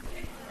this, okay?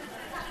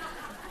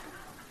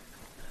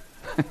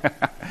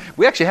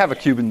 We actually have a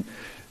Cuban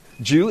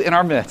Jew in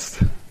our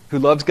midst who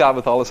loves God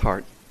with all his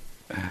heart.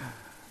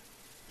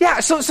 Yeah,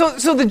 so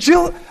the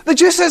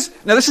Jew says,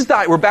 now this is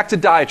we're back to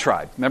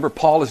diatribe. Remember,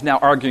 Paul is now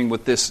arguing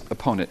with this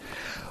opponent.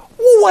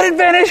 What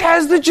advantage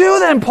has the Jew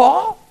then,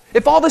 Paul?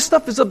 If all this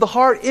stuff is of the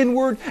heart,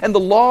 inward, and the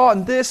law,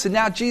 and this, and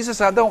now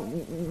Jesus, I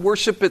don't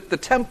worship at the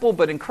temple,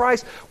 but in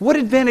Christ, what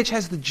advantage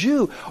has the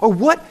Jew? Or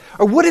what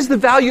is the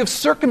value of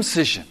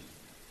circumcision?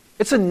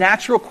 It's a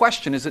natural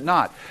question, is it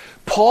not?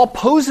 Paul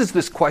poses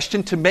this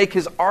question to make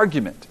his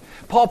argument.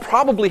 Paul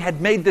probably had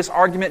made this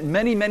argument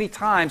many, many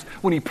times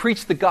when he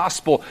preached the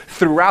gospel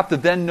throughout the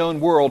then known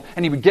world,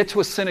 and he would get to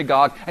a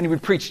synagogue and he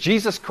would preach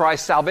Jesus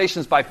Christ, salvation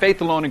is by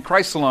faith alone in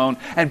Christ alone,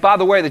 and by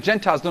the way, the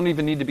Gentiles don't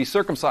even need to be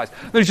circumcised.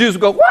 The Jews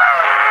would go,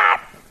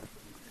 what?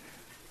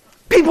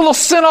 People will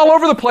sin all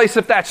over the place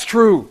if that's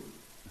true.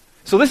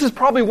 So this is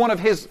probably one of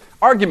his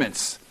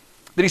arguments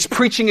that he's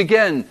preaching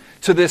again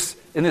to this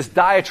in this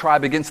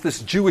diatribe against this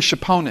Jewish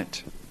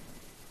opponent.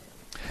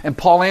 And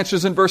Paul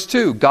answers in verse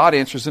 2. God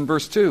answers in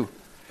verse 2.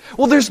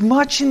 Well, there's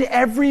much in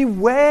every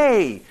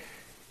way.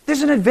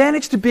 There's an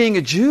advantage to being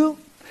a Jew.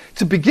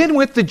 To begin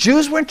with, the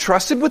Jews were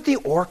entrusted with the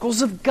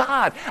oracles of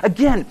God.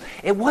 Again,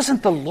 it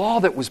wasn't the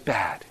law that was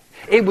bad.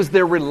 It was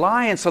their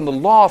reliance on the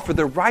law for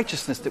their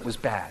righteousness that was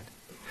bad.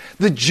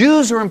 The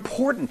Jews are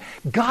important.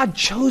 God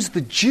chose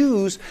the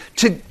Jews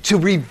to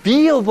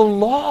reveal the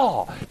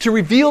law, to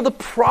reveal the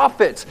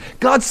prophets.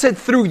 God said,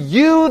 through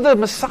you the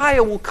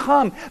Messiah will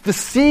come, the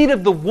seed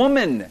of the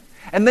woman.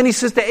 And then he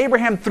says to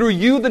Abraham, through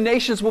you the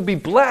nations will be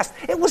blessed.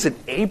 It wasn't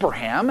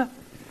Abraham.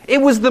 It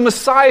was the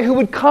Messiah who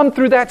would come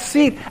through that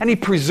seed. And he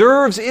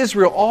preserves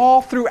Israel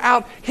all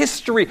throughout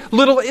history.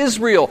 Little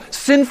Israel,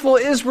 sinful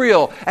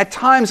Israel, at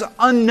times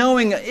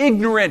unknowing,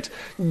 ignorant,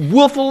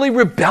 willfully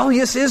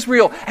rebellious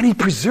Israel. And he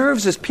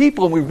preserves his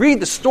people. And we read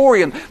the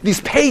story and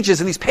these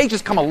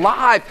pages come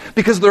alive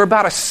because they're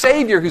about a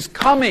Savior who's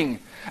coming.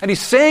 And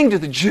he's saying to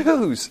the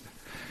Jews,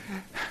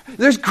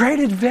 there's great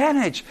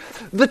advantage.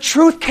 The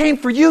truth came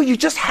for you. You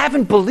just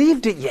haven't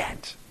believed it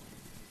yet.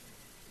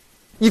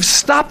 You've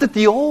stopped at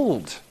the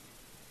old.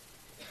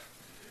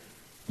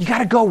 You got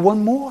to go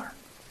one more.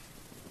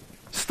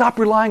 Stop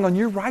relying on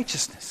your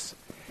righteousness.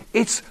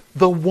 It's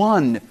the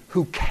one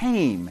who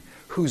came,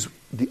 who's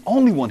the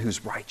only one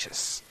who's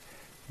righteous.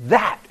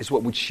 That is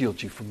what would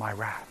shield you from my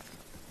wrath.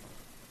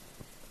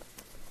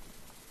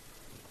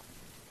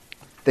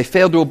 They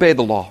failed to obey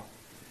the law.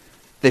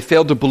 They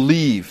failed to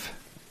believe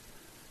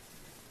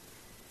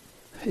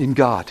in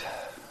God.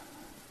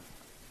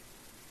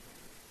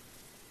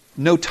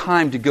 No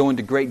time to go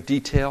into great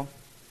detail,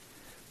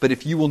 but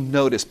if you will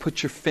notice,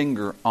 put your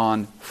finger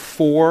on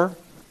 4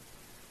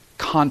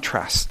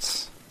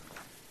 contrasts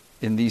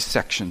in these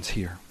sections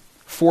here.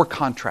 4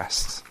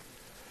 contrasts.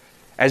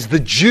 As the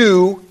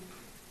Jew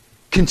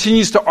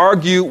continues to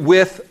argue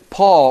with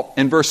Paul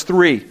in verse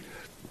 3.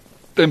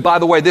 And by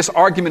the way, this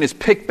argument is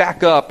picked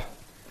back up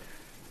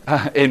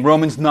in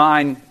Romans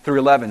 9 through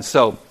 11.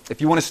 So if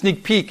you want a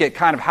sneak peek at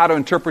kind of how to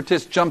interpret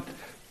this,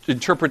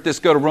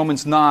 go to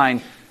Romans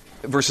 9,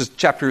 verses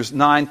chapters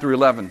 9 through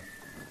 11.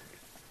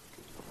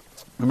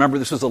 Remember,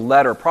 this was a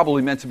letter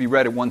probably meant to be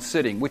read at one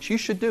sitting, which you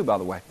should do, by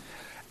the way.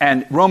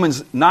 And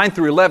Romans 9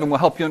 through 11 will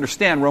help you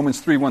understand Romans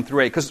 3, 1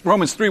 through 8, because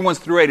Romans 3, 1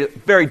 through 8 is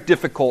very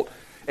difficult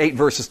 8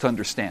 verses to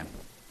understand.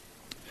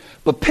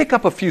 But pick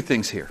up a few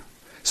things here.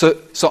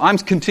 So I'm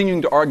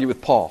continuing to argue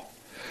with Paul.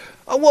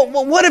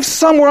 Well, what if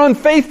some were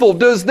unfaithful?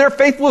 Does their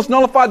faithfulness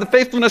nullify the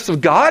faithfulness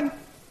of God?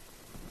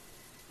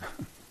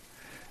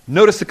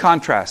 Notice the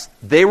contrast.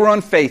 They were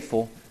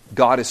unfaithful.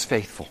 God is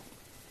faithful.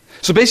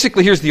 So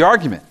basically, here's the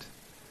argument.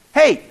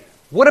 Hey,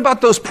 what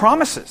about those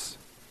promises?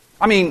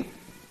 I mean,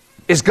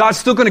 is God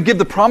still going to give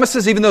the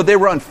promises even though they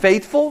were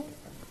unfaithful?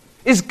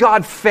 Is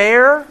God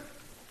fair?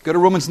 Go to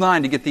Romans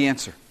 9 to get the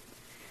answer.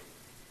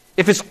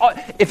 If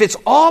it's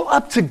all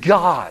up to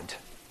God,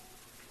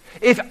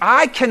 if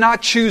I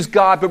cannot choose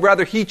God, but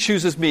rather He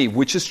chooses me,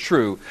 which is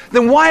true,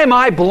 then why am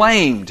I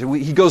blamed?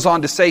 He goes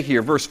on to say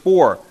here, verse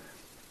 4,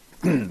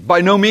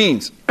 by no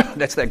means,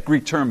 that's that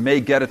Greek term,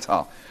 me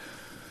geneto,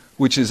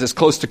 which is as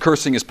close to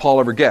cursing as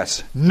Paul ever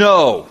gets.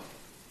 No.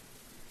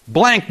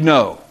 Blank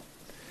no.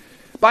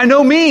 By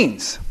no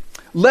means.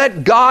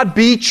 Let God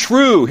be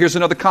true. Here's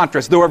another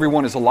contrast. Though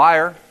everyone is a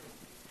liar.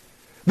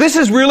 This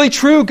is really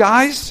true,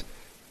 guys.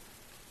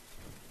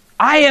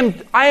 I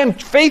am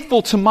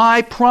faithful to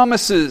my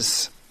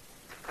promises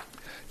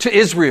to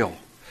Israel.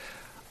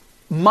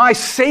 My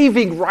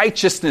saving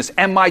righteousness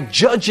and my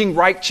judging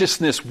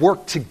righteousness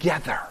work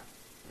together.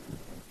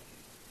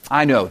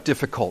 I know,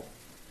 difficult.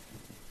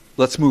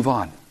 Let's move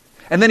on.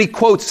 And then he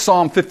quotes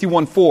Psalm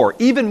 51:4.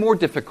 Even more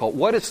difficult.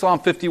 What is Psalm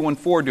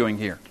 51:4 doing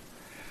here?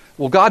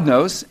 Well, God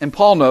knows, and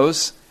Paul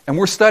knows, and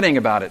we're studying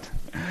about it.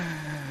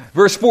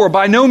 Verse 4,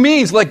 by no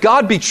means let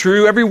God be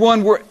true,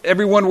 everyone were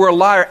a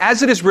liar.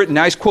 As it is written,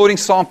 now he's quoting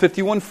Psalm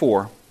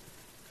 51:4,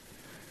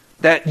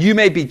 that you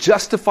may be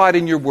justified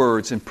in your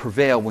words and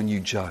prevail when you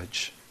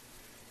judge.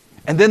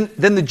 And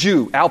then the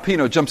Jew,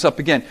 Alpino, jumps up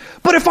again.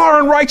 But if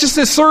our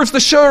unrighteousness serves to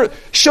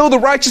show the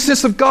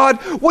righteousness of God,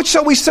 what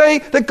shall we say?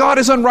 That God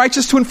is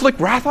unrighteous to inflict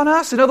wrath on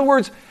us? In other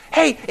words,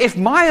 hey, if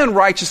my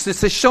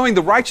unrighteousness is showing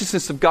the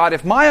righteousness of God,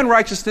 if my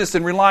unrighteousness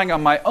and relying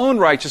on my own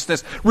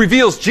righteousness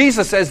reveals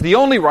Jesus as the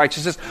only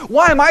righteousness,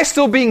 why am I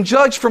still being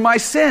judged for my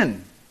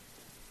sin?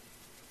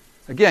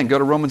 Again, go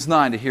to Romans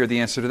 9 to hear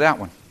the answer to that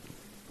one.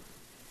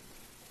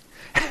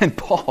 And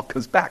Paul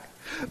goes back.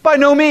 By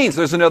no means.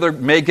 There's another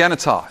me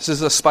geneto. This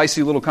is a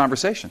spicy little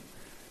conversation.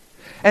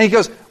 And he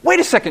goes, wait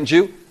a second,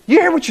 Jew. You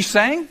hear what you're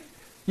saying?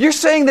 You're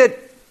saying that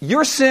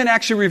your sin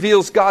actually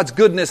reveals God's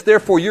goodness,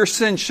 therefore your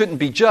sin shouldn't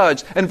be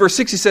judged. And verse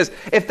 6 he says,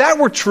 if that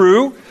were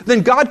true,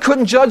 then God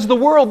couldn't judge the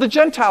world, the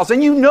Gentiles.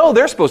 And you know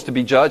they're supposed to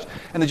be judged.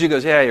 And the Jew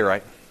goes, yeah, you're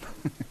right.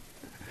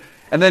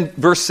 And then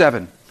verse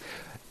 7.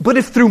 But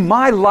if through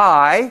my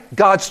lie,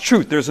 God's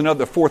truth, there's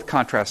another fourth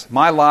contrast.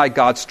 My lie,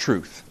 God's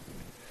truth,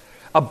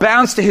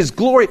 abounds to His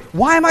glory,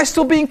 why am I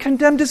still being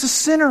condemned as a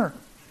sinner?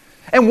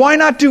 And why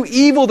not do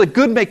evil that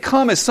good may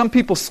come, as some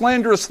people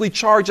slanderously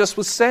charge us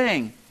with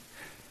saying?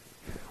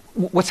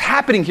 What's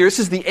happening here, this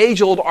is the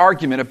age-old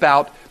argument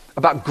about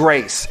about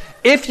grace.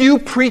 If you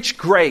preach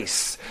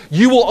grace,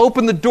 you will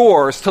open the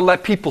doors to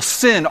let people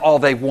sin all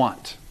they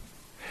want.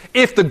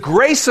 If the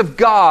grace of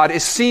God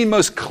is seen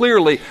most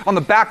clearly on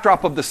the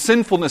backdrop of the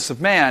sinfulness of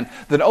man,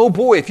 then oh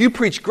boy, if you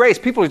preach grace,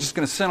 people are just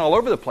going to sin all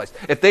over the place.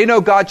 If they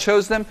know God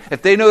chose them,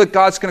 if they know that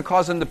God's going to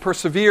cause them to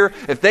persevere,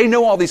 if they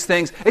know all these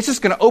things, it's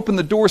just going to open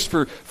the doors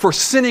for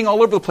sinning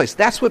all over the place.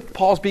 That's what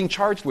Paul's being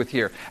charged with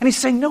here. And he's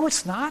saying, no,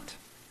 it's not.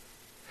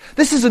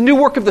 This is a new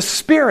work of the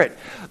Spirit.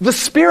 The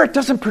Spirit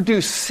doesn't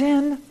produce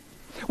sin.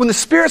 When the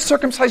Spirit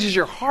circumcises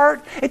your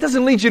heart, it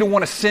doesn't lead you to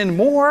want to sin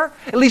more.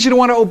 It leads you to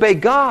want to obey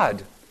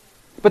God.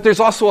 But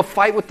there's also a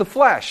fight with the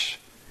flesh.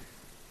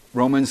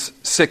 Romans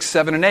 6,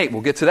 7, and 8.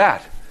 We'll get to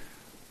that.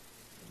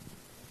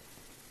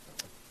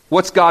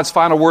 What's God's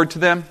final word to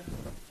them?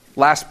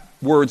 Last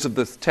words of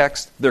the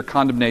text. Their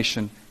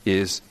condemnation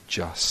is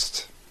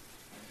just.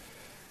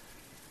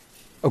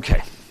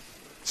 Okay.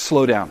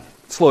 Slow down.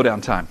 Slow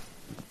down time.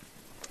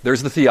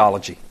 There's the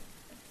theology.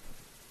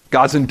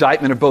 God's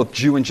indictment of both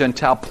Jew and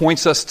Gentile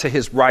points us to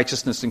His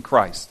righteousness in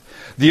Christ.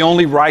 The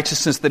only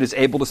righteousness that is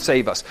able to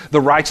save us.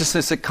 The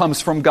righteousness that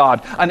comes from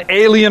God. An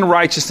alien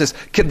righteousness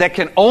that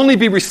can only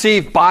be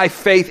received by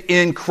faith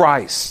in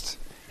Christ.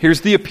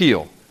 Here's the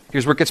appeal.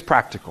 Here's where it gets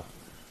practical.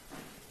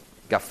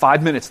 Got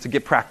 5 minutes to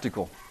get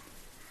practical.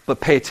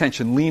 But pay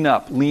attention. Lean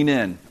up. Lean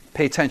in.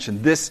 Pay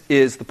attention. This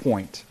is the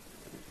point.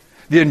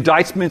 The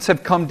indictments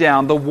have come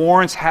down. The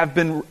warrants have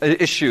been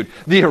issued.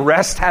 The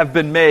arrests have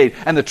been made.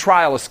 And the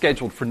trial is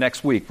scheduled for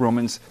next week.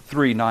 Romans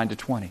 3, 9 to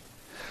 20.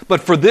 But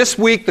for this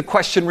week, the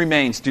question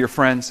remains, dear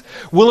friends,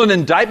 will an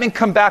indictment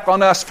come back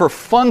on us for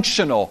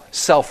functional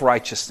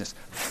self-righteousness?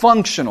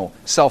 Functional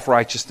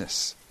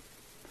self-righteousness.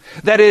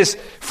 That is,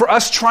 for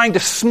us trying to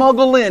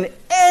smuggle in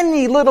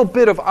any little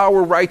bit of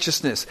our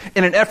righteousness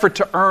in an effort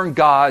to earn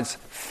God's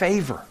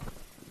favor.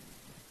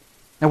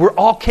 Now, we're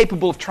all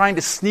capable of trying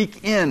to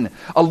sneak in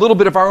a little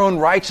bit of our own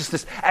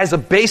righteousness as a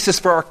basis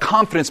for our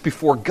confidence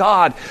before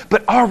God.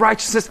 But our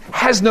righteousness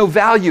has no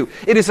value.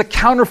 It is a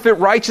counterfeit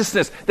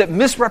righteousness that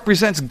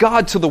misrepresents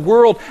God to the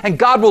world, and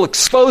God will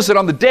expose it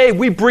on the day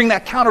we bring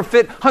that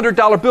counterfeit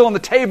 $100 bill on the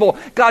table.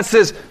 God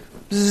says,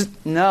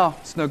 no,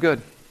 it's no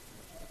good.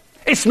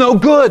 It's no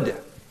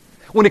good.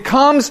 When it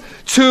comes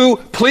to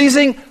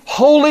pleasing,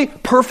 holy,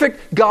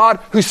 perfect God,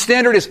 whose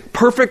standard is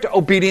perfect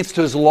obedience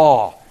to His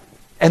law.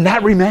 And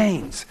that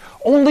remains.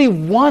 Only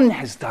one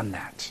has done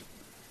that.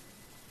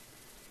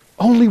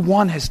 Only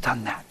one has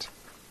done that.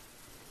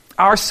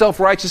 Our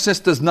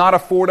self-righteousness does not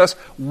afford us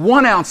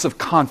 1 ounce of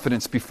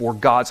confidence before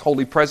God's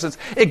holy presence.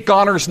 It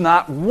garners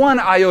not 1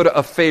 iota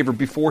of favor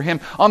before Him.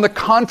 On the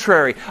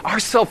contrary, our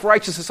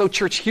self-righteousness, oh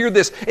church, hear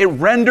this, it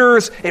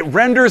renders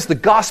the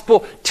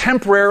gospel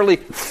temporarily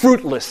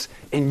fruitless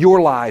in your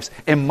lives,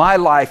 in my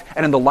life,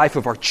 and in the life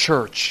of our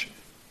church.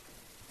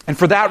 And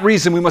for that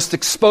reason, we must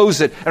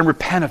expose it and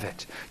repent of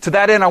it. To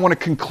that end, I want to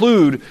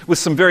conclude with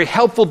some very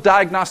helpful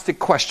diagnostic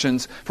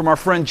questions from our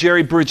friend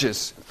Jerry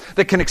Bridges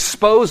that can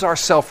expose our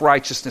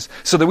self-righteousness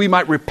so that we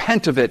might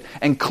repent of it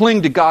and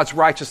cling to God's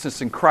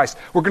righteousness in Christ.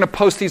 We're going to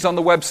post these on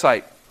the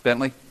website,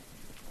 Bentley.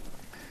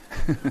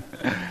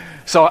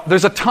 So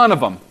there's a ton of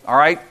them, all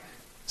right?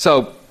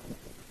 So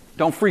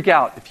don't freak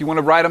out. If you want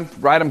to write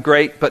them,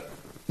 great, but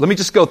let me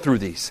just go through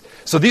these.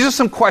 So these are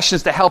some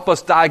questions to help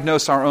us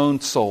diagnose our own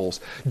souls.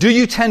 Do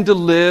you tend to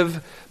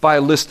live by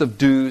a list of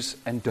do's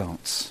and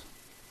don'ts?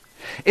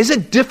 Is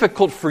it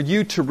difficult for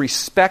you to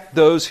respect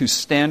those whose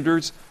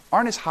standards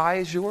aren't as high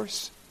as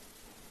yours?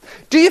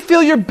 Do you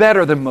feel you're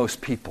better than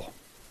most people?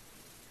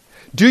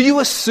 Do you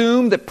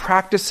assume that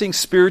practicing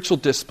spiritual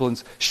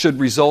disciplines should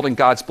result in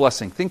God's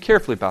blessing? Think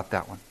carefully about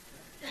that one.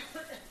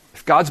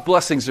 If God's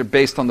blessings are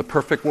based on the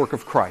perfect work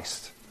of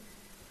Christ,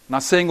 I'm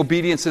not saying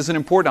obedience isn't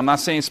important. I'm not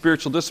saying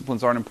spiritual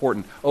disciplines aren't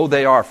important. Oh,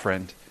 they are,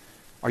 friend.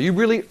 Are you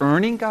really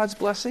earning God's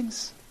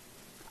blessings?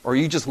 Or are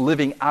you just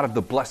living out of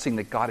the blessing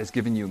that God has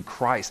given you in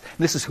Christ? And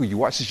this is who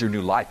you are. This is your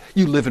new life.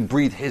 You live and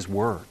breathe His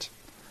Word.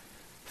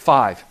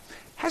 5,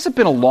 has it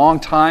been a long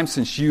time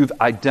since you've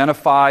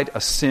identified a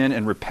sin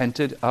and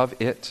repented of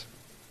it?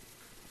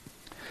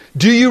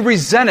 Do you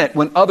resent it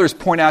when others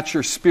point out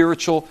your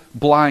spiritual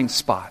blind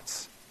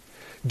spots?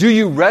 Do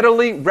you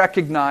readily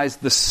recognize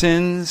the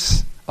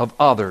sins of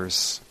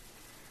others,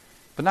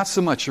 but not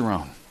so much your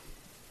own?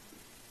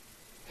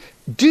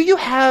 Do you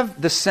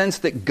have the sense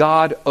that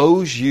God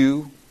owes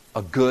you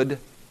a good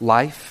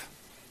life?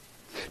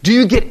 Do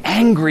you get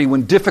angry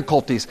when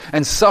difficulties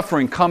and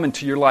suffering come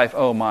into your life?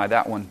 Oh my,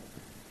 that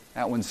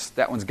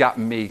one's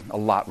gotten me a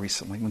lot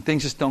recently. When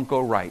things just don't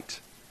go right.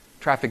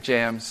 Traffic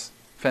jams,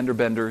 fender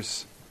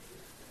benders,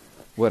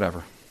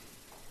 whatever.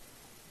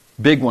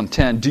 Big one,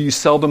 10. Do you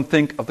seldom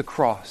think of the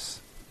cross?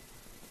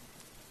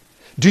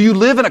 Do you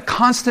live in a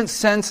constant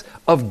sense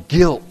of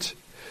guilt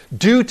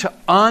due to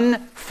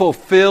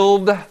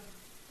unfulfilled...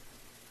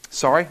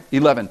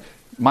 11.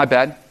 My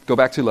bad. Go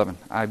back to 11.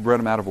 I read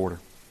them out of order.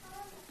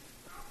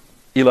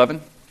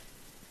 11.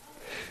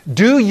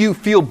 Do you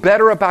feel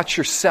better about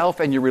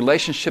yourself and your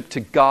relationship to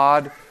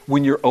God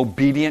when you're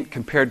obedient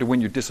compared to when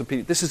you're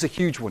disobedient? This is a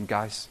huge one,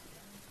 guys.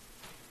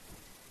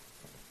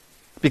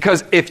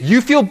 Because if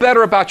you feel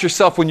better about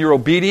yourself when you're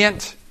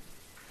obedient,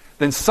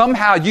 then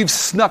somehow you've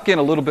snuck in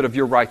a little bit of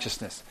your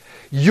righteousness.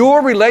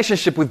 Your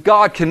relationship with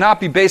God cannot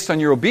be based on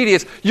your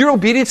obedience. Your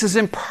obedience is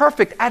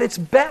imperfect at its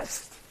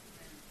best.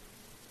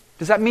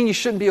 Does that mean you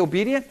shouldn't be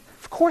obedient?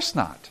 Of course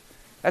not.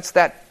 That's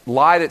that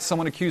lie that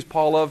someone accused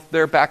Paul of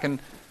there back in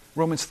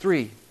Romans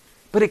 3.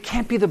 But it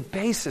can't be the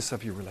basis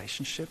of your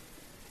relationship.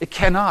 It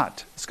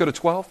cannot. Let's go to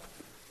 12.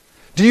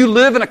 Do you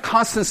live in a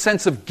constant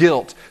sense of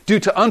guilt due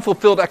to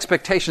unfulfilled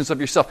expectations of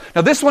yourself?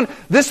 Now this one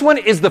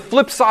is the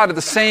flip side of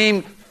the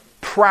same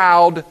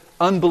proud,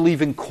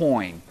 unbelieving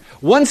coin.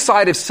 One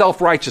side is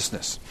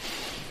self-righteousness.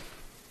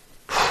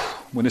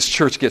 When this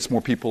church gets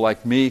more people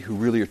like me who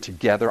really are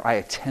together, I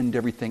attend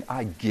everything,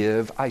 I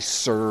give, I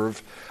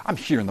serve, I'm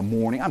here in the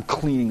morning, I'm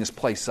cleaning this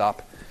place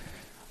up,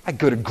 I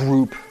go to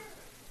group.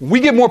 When we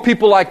get more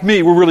people like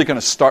me, we're really going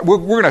to start, we're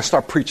going to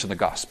start preaching the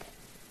gospel.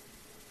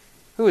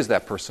 Who is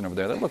that person over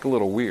there? They look a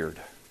little weird.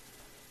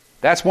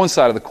 That's one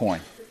side of the coin,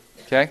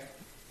 okay?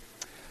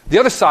 The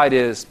other side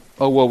is,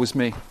 oh, woe is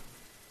me.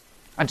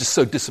 I'm just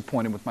so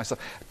disappointed with myself.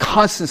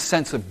 Constant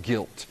sense of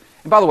guilt.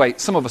 And by the way,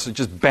 some of us are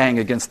just bang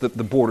against the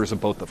borders of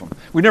both of them.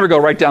 We never go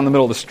right down the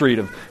middle of the street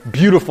of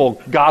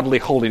beautiful, godly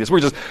holiness.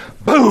 We're just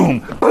boom,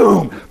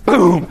 boom,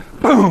 boom,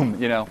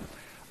 boom, you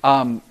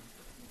know.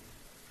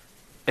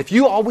 If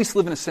you always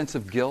live in a sense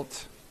of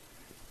guilt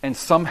and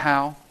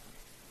somehow,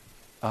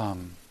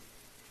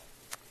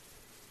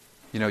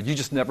 you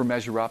just never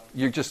measure up,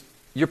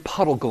 you're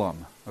puddle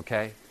glum,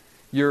 okay?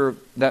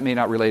 That may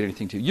not relate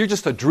anything to you. You're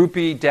just a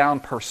droopy, down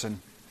person,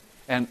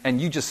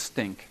 and you just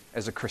stink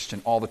as a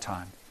Christian all the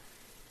time.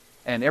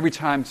 And every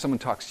time someone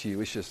talks to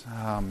you, it's just,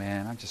 oh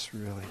man, I just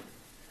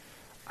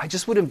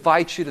would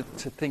invite you to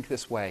think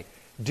this way.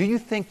 Do you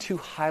think too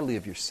highly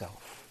of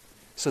yourself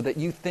so that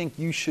you think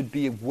you should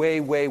be way,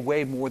 way,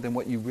 way more than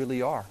what you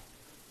really are?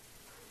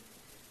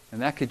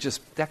 And that could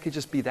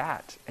just be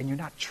that. And you're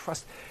not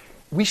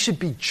we should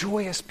be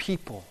joyous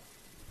people.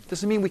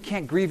 Doesn't mean we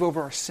can't grieve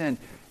over our sin,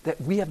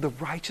 that we have the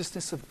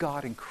righteousness of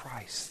God in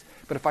Christ.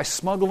 But if I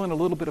smuggle in a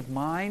little bit of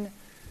mine,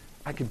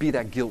 I could be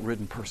that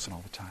guilt-ridden person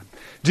all the time.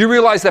 Do you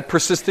realize that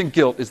persistent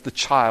guilt is the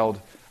child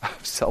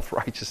of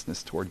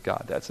self-righteousness toward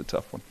God? That's a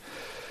tough one.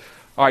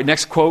 All right,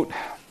 next quote.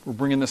 We're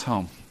bringing this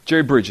home.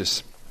 Jerry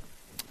Bridges.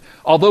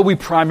 Although we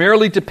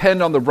primarily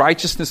depend on the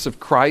righteousness of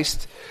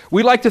Christ,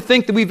 we like to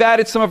think that we've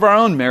added some of our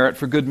own merit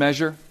for good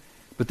measure.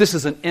 But this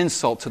is an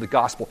insult to the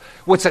gospel.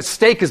 What's at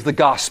stake is the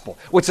gospel.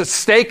 What's at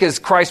stake is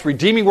Christ's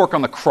redeeming work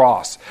on the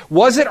cross.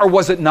 Was it or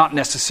was it not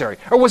necessary?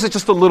 Or was it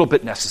just a little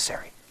bit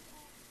necessary?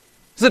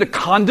 Is it a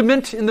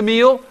condiment in the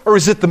meal or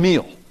is it the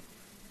meal?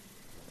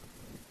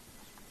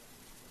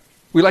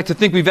 We like to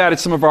think we've added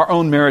some of our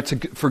own merit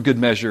for good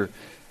measure.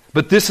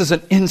 But this is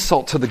an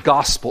insult to the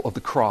gospel of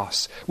the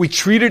cross. We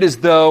treat it as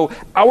though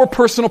our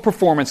personal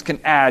performance can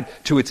add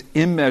to its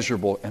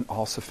immeasurable and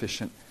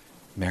all-sufficient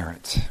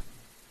merit.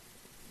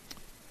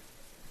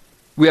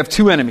 We have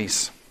two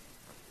enemies,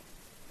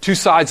 two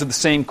sides of the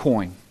same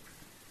coin,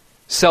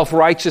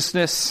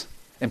 self-righteousness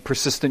and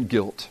persistent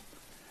guilt.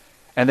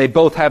 And they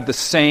both have the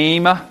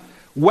same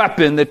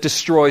weapon that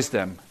destroys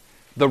them,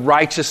 the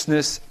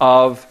righteousness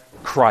of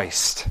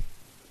Christ.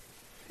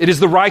 It is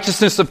the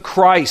righteousness of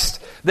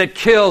Christ that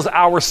kills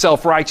our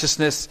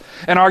self-righteousness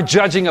and our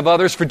judging of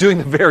others for doing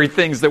the very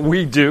things that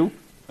we do.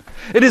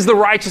 It is the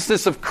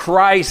righteousness of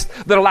Christ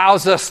that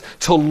allows us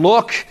to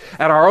look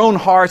at our own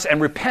hearts and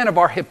repent of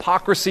our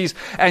hypocrisies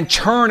and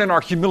turn in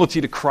our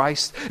humility to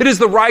Christ. It is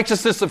the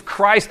righteousness of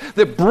Christ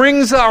that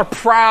brings our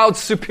proud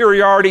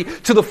superiority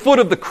to the foot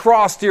of the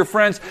cross, dear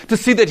friends, to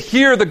see that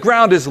here the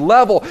ground is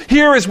level.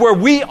 Here is where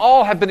we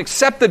all have been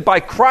accepted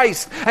by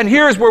Christ. And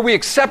here is where we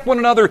accept one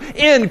another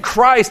in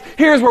Christ.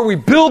 Here is where we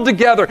build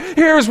together.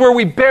 Here is where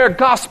we bear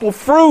gospel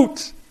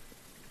fruit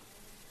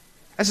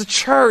as a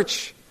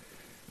church.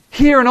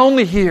 Here and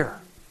only here.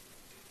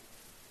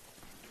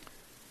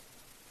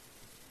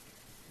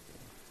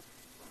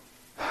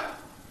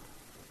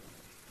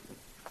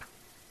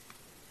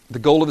 The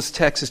goal of this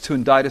text is to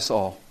indict us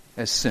all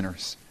as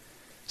sinners,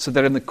 so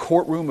that in the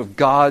courtroom of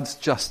God's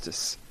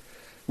justice,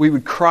 we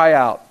would cry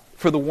out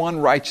for the one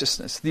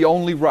righteousness, the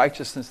only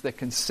righteousness that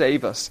can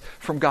save us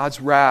from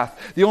God's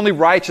wrath, the only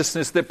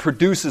righteousness that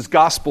produces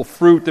gospel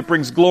fruit that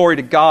brings glory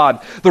to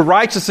God, the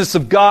righteousness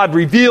of God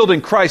revealed in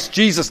Christ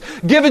Jesus,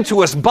 given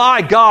to us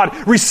by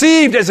God,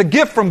 received as a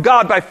gift from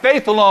God by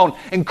faith alone,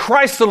 in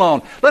Christ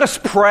alone. Let us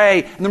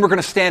pray, and then we're going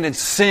to stand and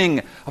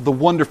sing of the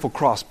wonderful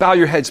cross. Bow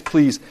your heads,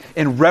 please,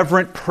 in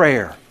reverent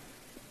prayer.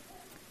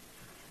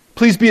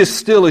 Please be as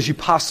still as you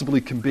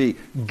possibly can be.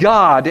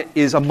 God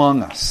is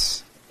among us.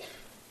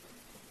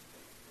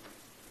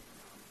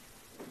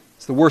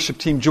 As the worship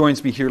team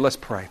joins me here, let's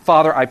pray.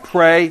 Father, I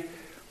pray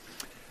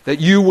that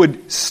you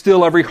would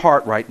still every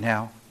heart right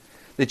now,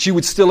 that you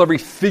would still every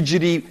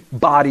fidgety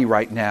body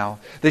right now,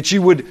 that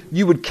you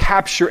would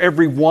capture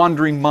every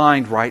wandering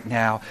mind right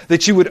now,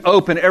 that you would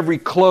open every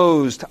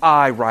closed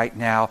eye right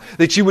now,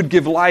 that you would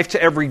give life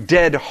to every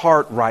dead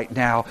heart right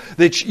now,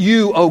 that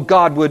you, oh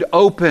God, would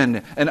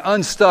open and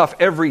unstuff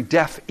every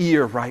deaf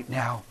ear right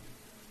now.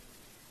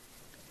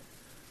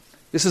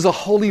 This is a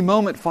holy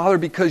moment, Father,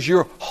 because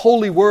your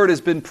holy word has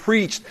been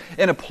preached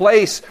in a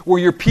place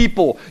where your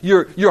people,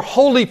 your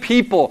holy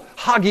people,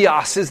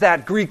 hagios is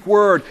that Greek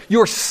word,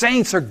 your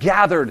saints are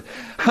gathered.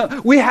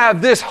 We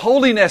have this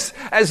holiness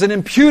as an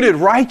imputed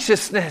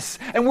righteousness,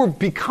 and we're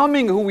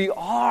becoming who we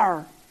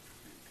are.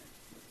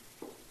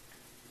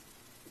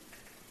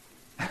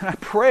 And I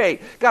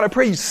pray, God, I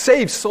pray you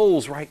save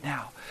souls right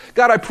now.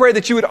 God, I pray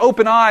that you would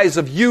open eyes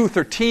of youth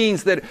or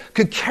teens that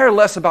could care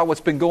less about what's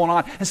been going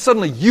on, and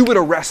suddenly you would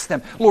arrest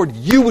them. Lord,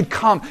 you would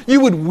come, you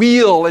would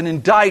wheel and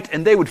indict,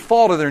 and they would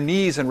fall to their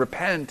knees and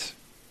repent.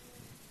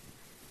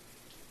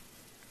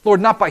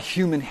 Lord, not by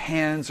human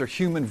hands or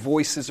human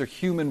voices or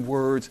human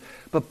words,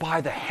 but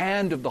by the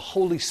hand of the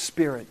Holy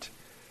Spirit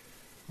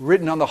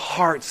written on the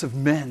hearts of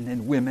men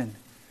and women.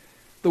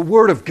 The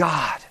Word of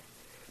God,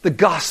 the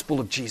gospel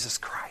of Jesus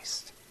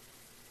Christ.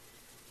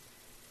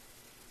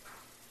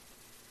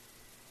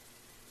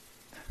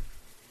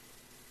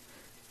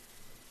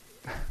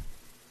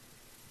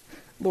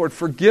 Lord,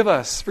 forgive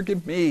us,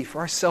 forgive me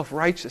for our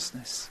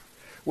self-righteousness.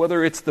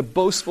 Whether it's the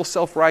boastful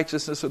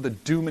self-righteousness or the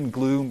doom and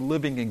gloom,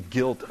 living in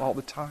guilt all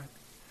the time.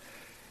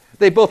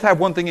 They both have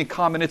one thing in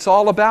common. It's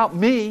all about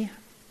me.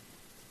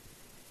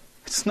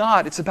 It's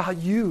not. It's about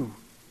you.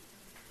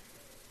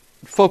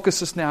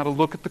 Focus us now to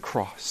look at the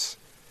cross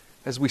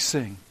as we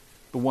sing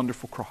the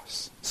wonderful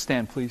cross.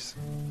 Stand, please.